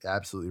he's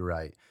absolutely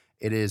right.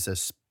 It is a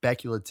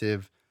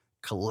speculative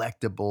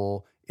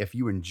collectible. If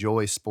you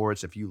enjoy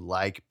sports, if you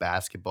like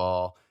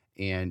basketball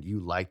and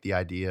you like the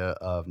idea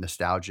of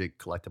nostalgic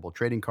collectible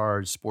trading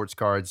cards, sports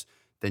cards,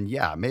 then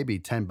yeah, maybe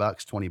 $10,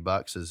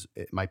 $20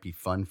 it might be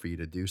fun for you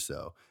to do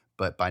so.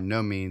 But by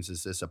no means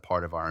is this a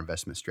part of our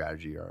investment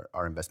strategy or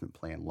our investment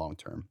plan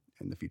long-term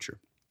in the future.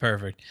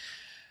 Perfect.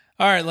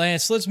 All right,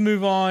 Lance, let's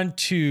move on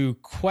to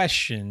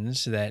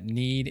questions that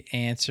need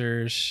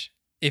answers.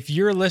 If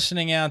you're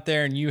listening out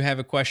there and you have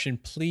a question,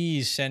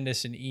 please send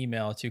us an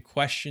email to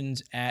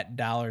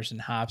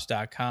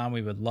questions@dollarsandhops.com.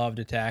 We would love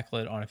to tackle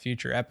it on a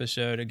future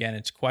episode. Again,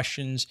 it's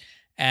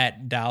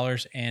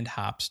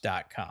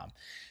questions@dollarsandhops.com.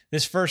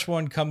 This first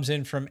one comes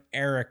in from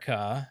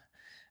Erica.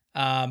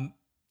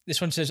 This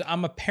one says,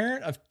 I'm a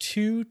parent of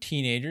 2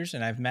 teenagers,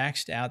 and I've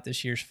maxed out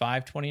this year's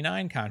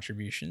 529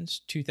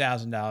 contributions,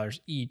 $2,000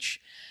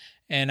 each.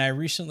 And I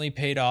recently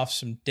paid off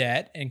some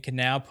debt and can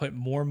now put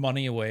more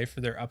money away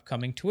for their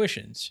upcoming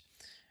tuitions.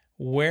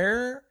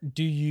 Where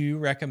do you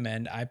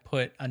recommend I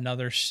put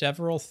another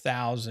several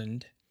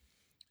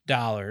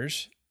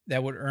 $1,000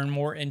 that would earn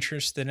more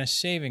interest than a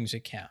savings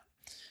account?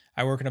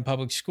 I work in a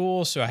public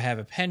school, so I have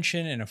a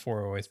pension and a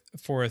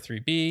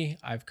 403B.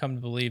 I've come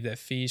to believe that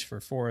fees for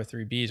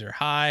 403Bs are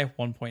high,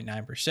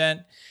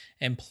 1.9%,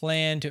 and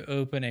plan to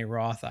open a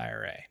Roth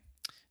IRA.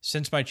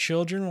 Since my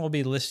children will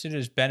be listed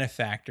as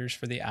benefactors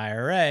for the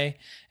IRA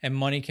and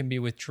money can be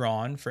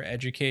withdrawn for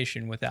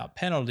education without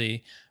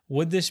penalty,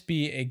 would this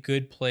be a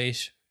good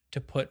place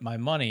to put my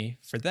money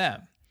for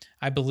them?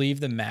 I believe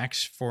the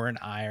max for an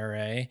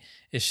IRA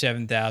is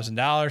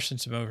 $7,000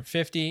 since I'm over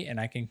 50, and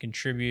I can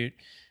contribute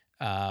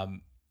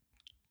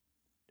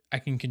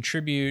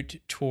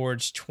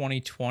towards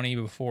 2020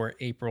 before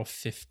April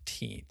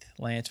 15th.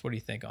 Lance, what do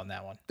you think on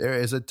that one? There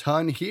is a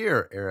ton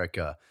here,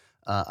 Erica.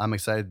 I'm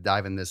excited to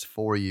dive in this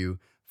for you.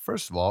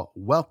 First of all,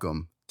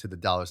 welcome to the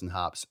Dollars and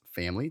Hops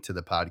family, to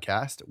the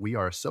podcast. We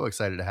are so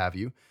excited to have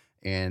you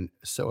and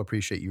so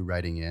appreciate you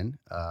writing in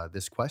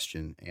this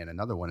question and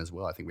another one as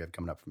well. I think we have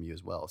coming up from you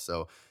as well.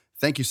 So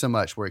thank you so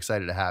much. We're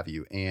excited to have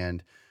you.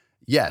 And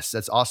yes,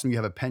 that's awesome. You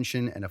have a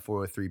pension and a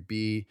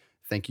 403B.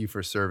 Thank you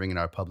for serving in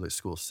our public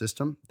school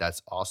system.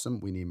 That's awesome.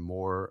 We need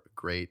more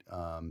great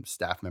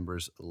staff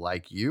members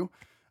like you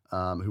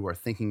who are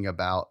thinking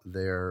about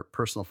their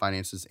personal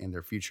finances and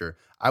their future.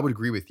 I would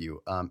agree with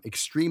you.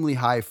 Extremely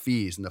high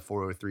fees in the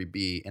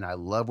 403B, and I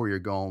love where you're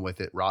going with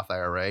it, Roth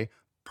IRA.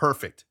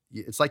 Perfect.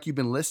 It's like you've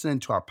been listening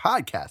to our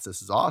podcast.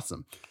 This is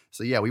awesome.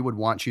 So yeah, we would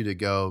want you to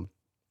go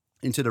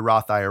into the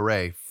Roth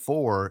IRA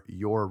for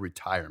your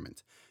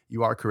retirement.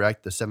 You are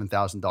correct. The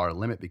 $7,000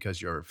 limit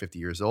because you're 50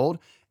 years old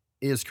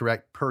is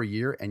correct per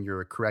year, and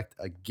you're correct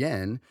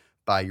again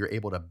by you're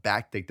able to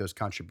backdate those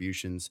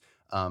contributions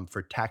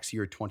for tax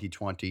year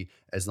 2020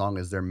 as long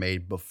as they're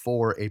made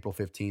before April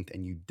 15th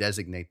and you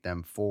designate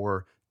them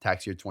for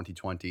tax year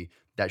 2020.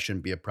 That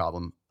shouldn't be a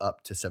problem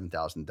up to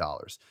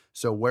 $7,000.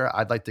 So where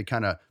I'd like to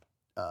kind of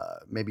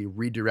maybe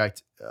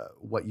redirect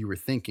what you were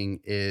thinking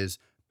is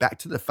back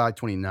to the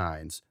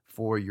 529s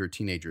for your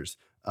teenagers.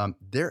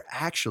 There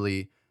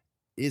actually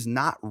is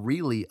not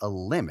really a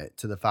limit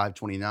to the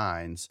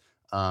 529s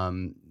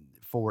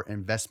for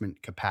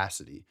investment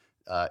capacity.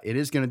 It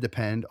is going to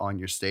depend on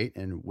your state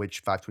and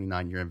which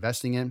 529 you're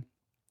investing in.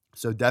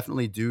 So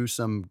definitely do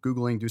some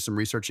Googling, do some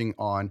researching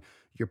on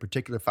your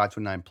particular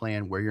 529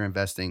 plan, where you're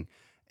investing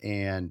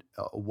and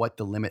what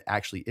the limit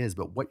actually is.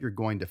 But what you're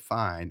going to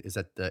find is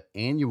that the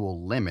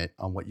annual limit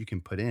on what you can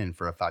put in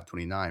for a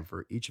 529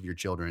 for each of your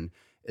children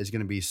is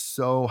going to be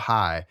so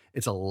high.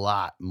 It's a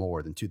lot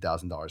more than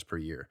 $2,000 per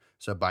year.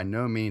 So by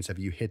no means have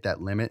you hit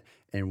that limit.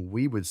 And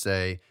we would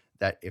say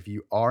that if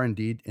you are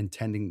indeed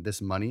intending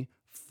this money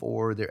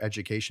for their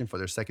education, for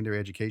their secondary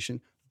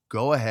education,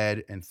 go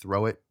ahead and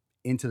throw it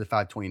into the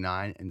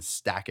 529 and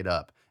stack it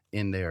up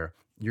in there.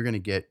 You're going to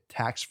get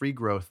tax-free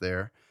growth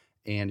there.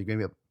 and you're going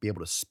to be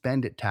able to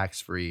spend it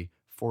tax-free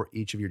for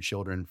each of your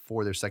children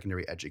for their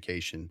secondary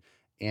education.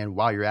 And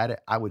while you're at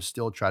it, I would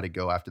still try to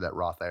go after that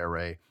Roth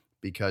IRA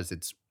because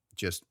it's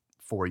just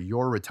for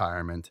your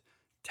retirement,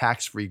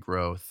 tax-free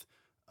growth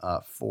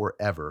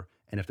forever.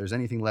 And if there's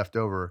anything left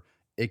over,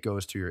 it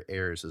goes to your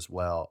heirs as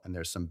well. And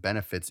there's some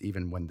benefits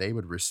even when they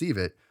would receive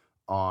it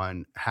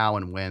on how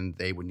and when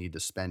they would need to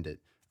spend it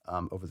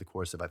over the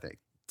course of, I think,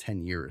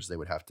 10 years. They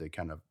would have to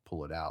kind of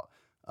pull it out.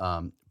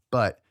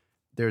 But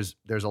there's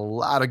a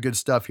lot of good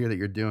stuff here that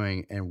you're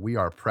doing, and we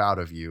are proud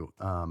of you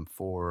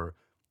for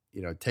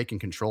taking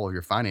control of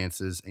your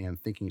finances and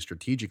thinking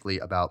strategically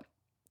about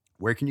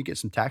where can you get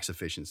some tax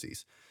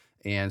efficiencies.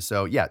 And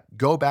so, yeah,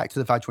 go back to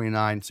the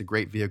 529. It's a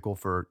great vehicle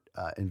for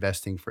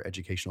investing for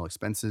educational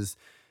expenses.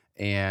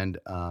 And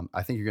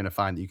I think you're going to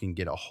find that you can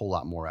get a whole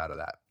lot more out of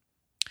that.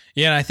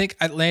 Yeah, and I think,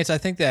 Lance,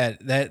 that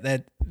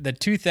the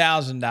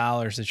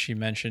 $2,000 that she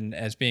mentioned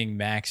as being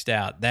maxed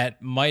out,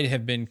 that might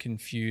have been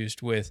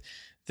confused with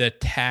the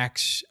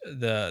tax,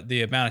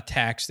 the amount of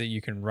tax that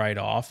you can write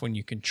off when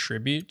you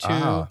contribute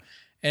to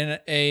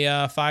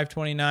a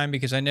 529,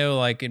 because I know,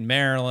 like in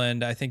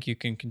Maryland, I think you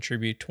can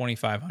contribute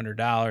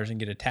 $2,500 and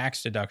get a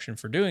tax deduction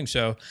for doing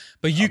so.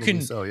 But you can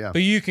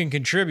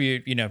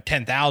contribute,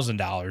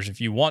 $10,000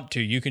 if you want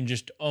to. You can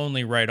just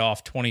only write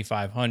off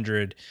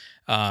 $2,500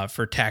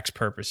 for tax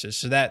purposes.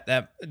 So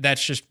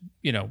that's just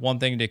one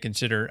thing to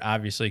consider.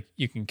 Obviously,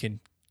 you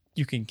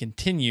can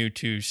continue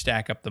to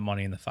stack up the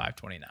money in the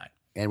 529.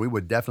 And we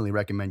would definitely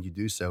recommend you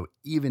do so,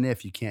 even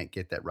if you can't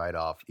get that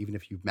write-off, even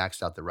if you've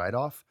maxed out the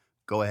write-off.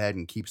 Go ahead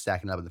and keep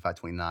stacking up in the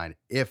 529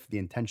 if the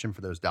intention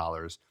for those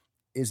dollars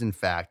is, in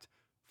fact,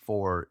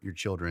 for your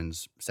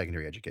children's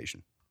secondary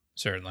education.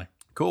 Certainly.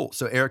 Cool.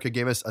 So Erica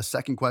gave us a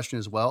second question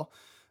as well.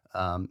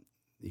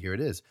 Here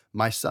it is.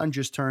 My son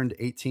just turned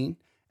 18,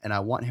 and I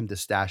want him to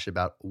stash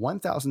about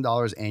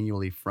 $1,000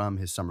 annually from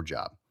his summer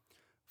job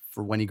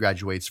for when he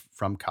graduates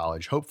from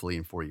college, hopefully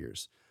in 4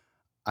 years.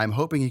 I'm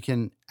hoping he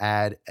can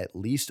add at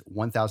least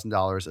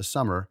 $1,000 a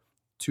summer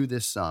to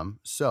this sum,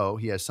 so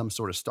he has some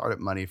sort of startup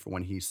money for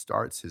when he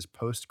starts his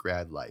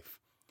post-grad life.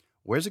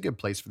 Where's a good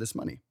place for this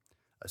money?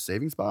 A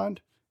savings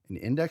bond? An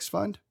index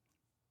fund?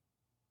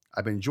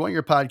 I've been enjoying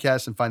your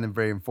podcast and find them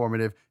very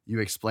informative. You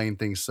explain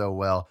things so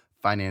well.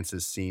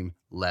 Finances seem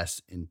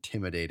less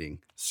intimidating.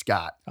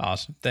 Scott.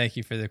 Awesome. Thank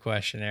you for the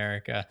question,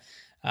 Erica.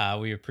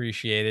 We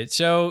appreciate it.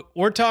 So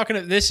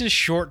this is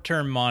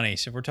short-term money.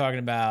 So we're talking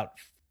about,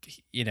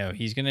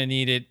 he's going to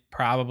need it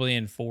probably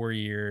in 4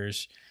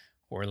 years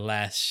or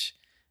less.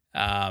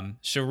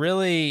 So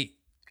really,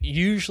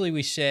 usually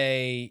we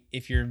say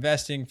if you're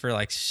investing for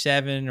like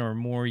 7 or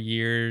more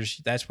years,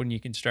 that's when you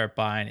can start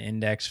buying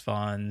index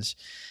funds,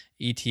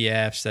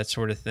 ETFs, that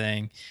sort of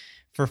thing.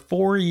 For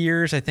 4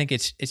 years, I think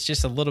it's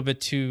just a little bit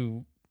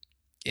too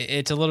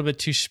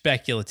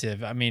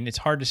speculative. I mean, it's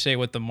hard to say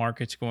what the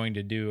market's going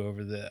to do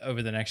over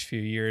the next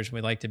few years.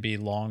 We like to be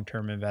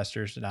long-term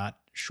investors, not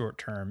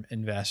short-term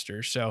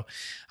investors. So,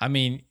 I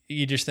mean,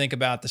 you just think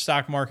about the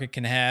stock market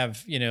can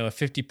have, a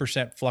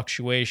 50%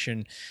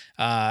 fluctuation,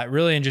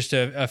 really in just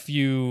a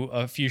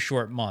few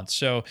short months.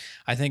 So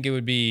I think it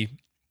would be,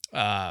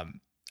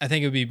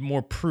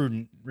 more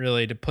prudent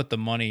really to put the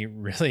money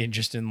really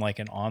just in like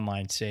an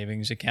online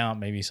savings account,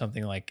 maybe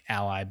something like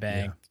Ally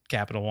Bank,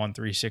 Capital One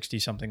 360,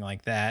 something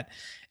like that.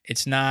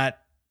 It's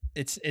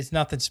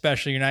nothing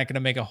special. You're not going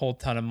to make a whole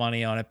ton of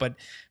money on it, but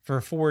for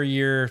a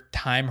 4-year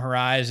time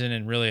horizon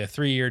and really a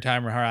 3-year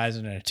time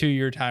horizon and a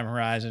 2-year time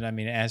horizon, I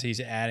mean, as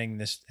he's adding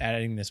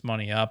this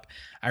money up,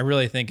 I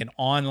really think an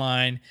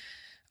online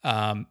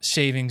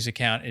savings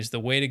account is the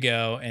way to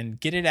go, and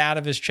get it out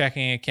of his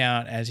checking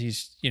account as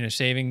he's,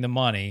 saving the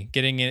money,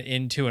 getting it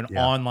into an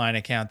online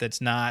account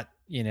that's not,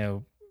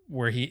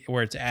 where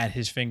it's at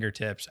his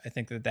fingertips. I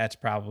think that's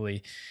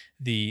probably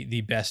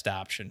the best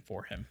option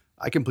for him.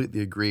 I completely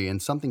agree. And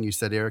something you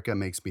said, Erica,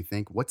 makes me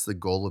think, what's the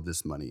goal of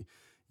this money?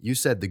 You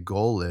said the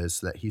goal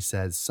is that he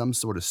says some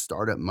sort of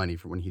startup money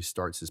for when he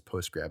starts his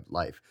post-grad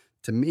life.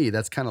 To me,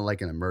 that's kind of like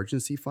an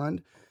emergency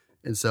fund.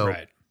 And so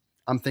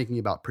I'm thinking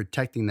about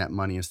protecting that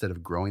money instead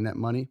of growing that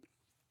money.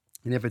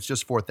 And if it's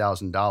just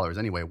 $4,000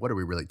 anyway, what are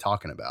we really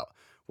talking about?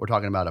 We're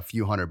talking about a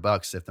few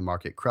 $100 if the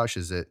market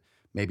crushes it,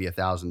 maybe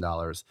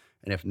 $1,000.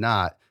 And if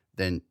not,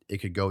 then it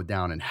could go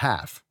down in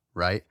half,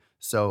 right?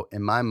 So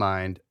in my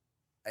mind,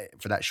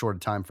 for that shorter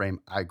time frame,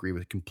 I agree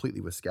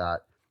completely with Scott.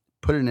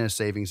 Put it in a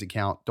savings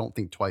account. Don't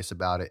think twice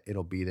about it.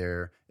 It'll be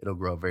there. It'll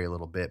grow very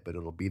little bit, but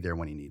it'll be there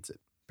when he needs it.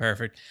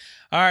 Perfect.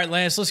 All right,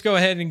 Lance, let's go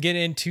ahead and get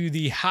into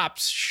the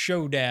Hops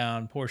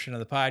Showdown portion of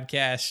the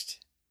podcast.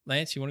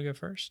 Lance, you want to go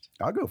first?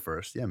 I'll go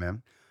first. Yeah,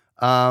 man.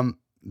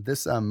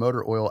 This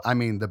motor oil,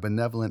 the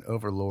Benevolent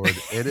Overlord,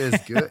 it is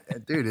good.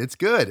 Dude, it's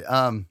good.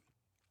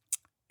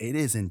 It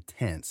is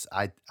intense.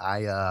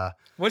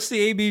 What's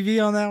the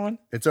ABV on that one?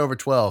 It's over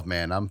 12,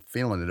 man. I'm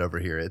feeling it over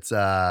here. It's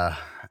I'm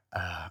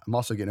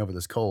also getting over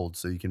this cold,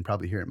 so you can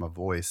probably hear it in my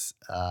voice.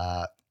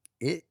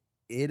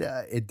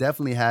 It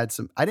definitely had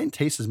some. I didn't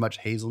taste as much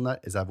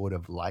hazelnut as I would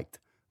have liked,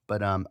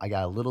 but I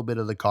got a little bit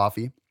of the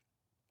coffee.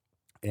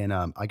 And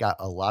I got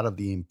a lot of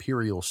the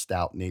imperial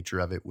stout nature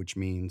of it, which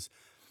means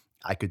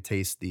I could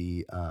taste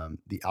the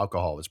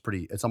alcohol.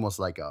 It's almost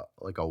like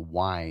a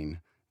wine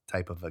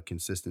type of a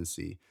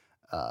consistency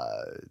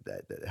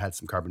that had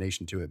some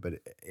carbonation to it. But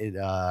it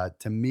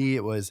to me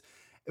it was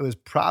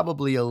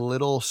probably a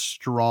little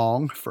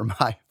strong for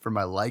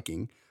my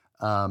liking,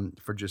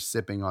 for just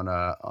sipping on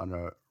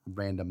a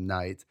random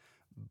night.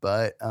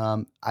 But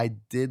I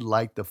did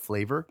like the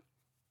flavor.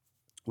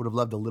 Would have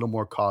loved a little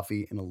more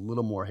coffee and a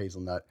little more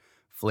hazelnut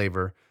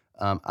flavor.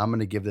 I'm going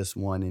to give this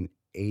one an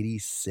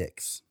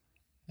 86.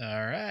 All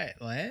right,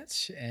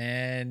 Lance.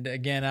 And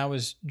again, I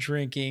was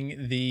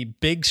drinking the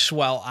Big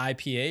Swell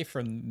IPA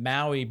from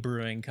Maui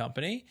Brewing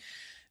Company.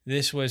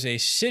 This was a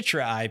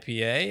Citra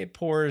IPA. It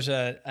pours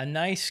a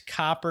nice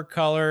copper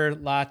color,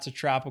 lots of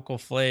tropical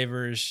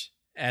flavors,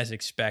 as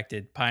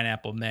expected.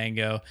 Pineapple,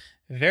 mango,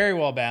 very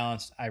well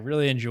balanced. I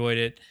really enjoyed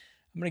it.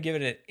 I'm going to give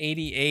it an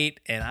 88,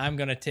 and I'm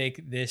going to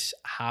take this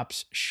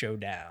Hops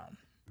Showdown.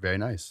 Very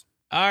nice.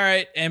 All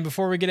right, and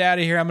before we get out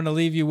of here, I'm going to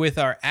leave you with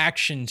our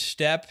action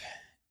step.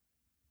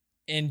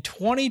 In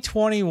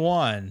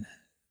 2021,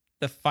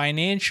 the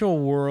financial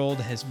world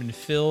has been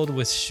filled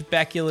with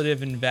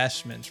speculative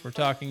investments. We're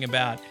talking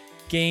about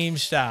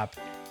GameStop,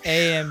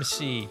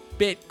 AMC,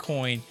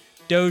 Bitcoin,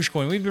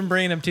 Dogecoin. We've been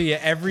bringing them to you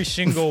every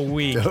single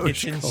week.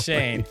 It's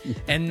insane.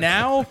 And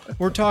now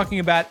we're talking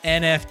about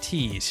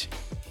NFTs.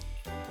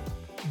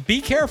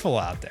 Be careful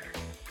out there.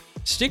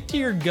 Stick to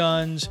your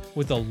guns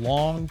with a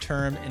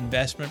long-term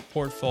investment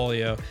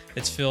portfolio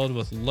that's filled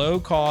with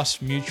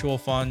low-cost mutual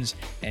funds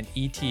and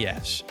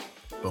ETFs.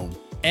 Boom.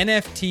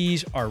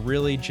 NFTs are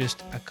really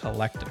just a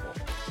collectible.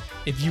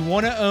 If you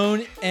want to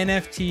own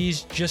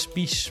NFTs, just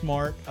be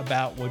smart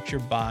about what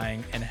you're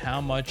buying and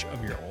how much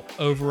of your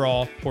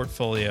overall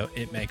portfolio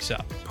it makes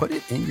up. Put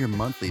it in your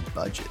monthly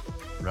budget,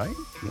 right?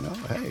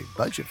 Hey,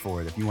 budget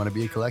for it. If you want to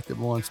be a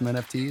collectible on some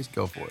NFTs,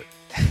 go for it.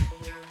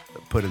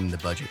 Put it in the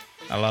budget.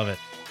 I love it.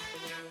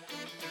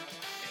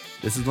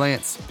 This is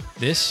Lance.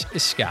 This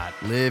is Scott.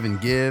 Live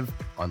and give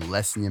on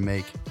less than you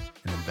make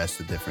and invest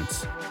the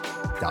difference.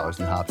 Dollars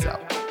and Hops out.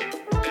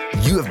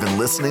 You have been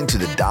listening to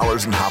the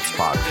Dollars and Hops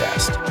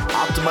podcast.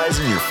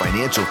 Optimizing your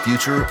financial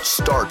future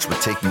starts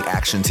with taking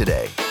action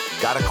today.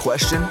 Got a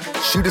question?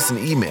 Shoot us an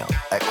email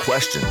at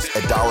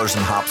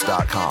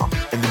questions@dollarsandhops.com,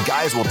 and the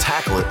guys will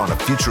tackle it on a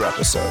future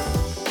episode.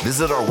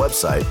 Visit our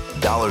website,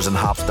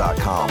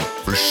 dollarsandhops.com,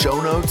 for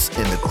show notes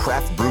and the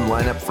craft brew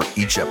lineup for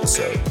each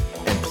episode.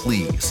 And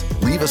please,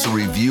 leave us a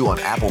review on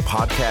Apple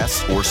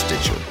Podcasts or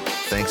Stitcher.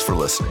 Thanks for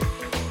listening.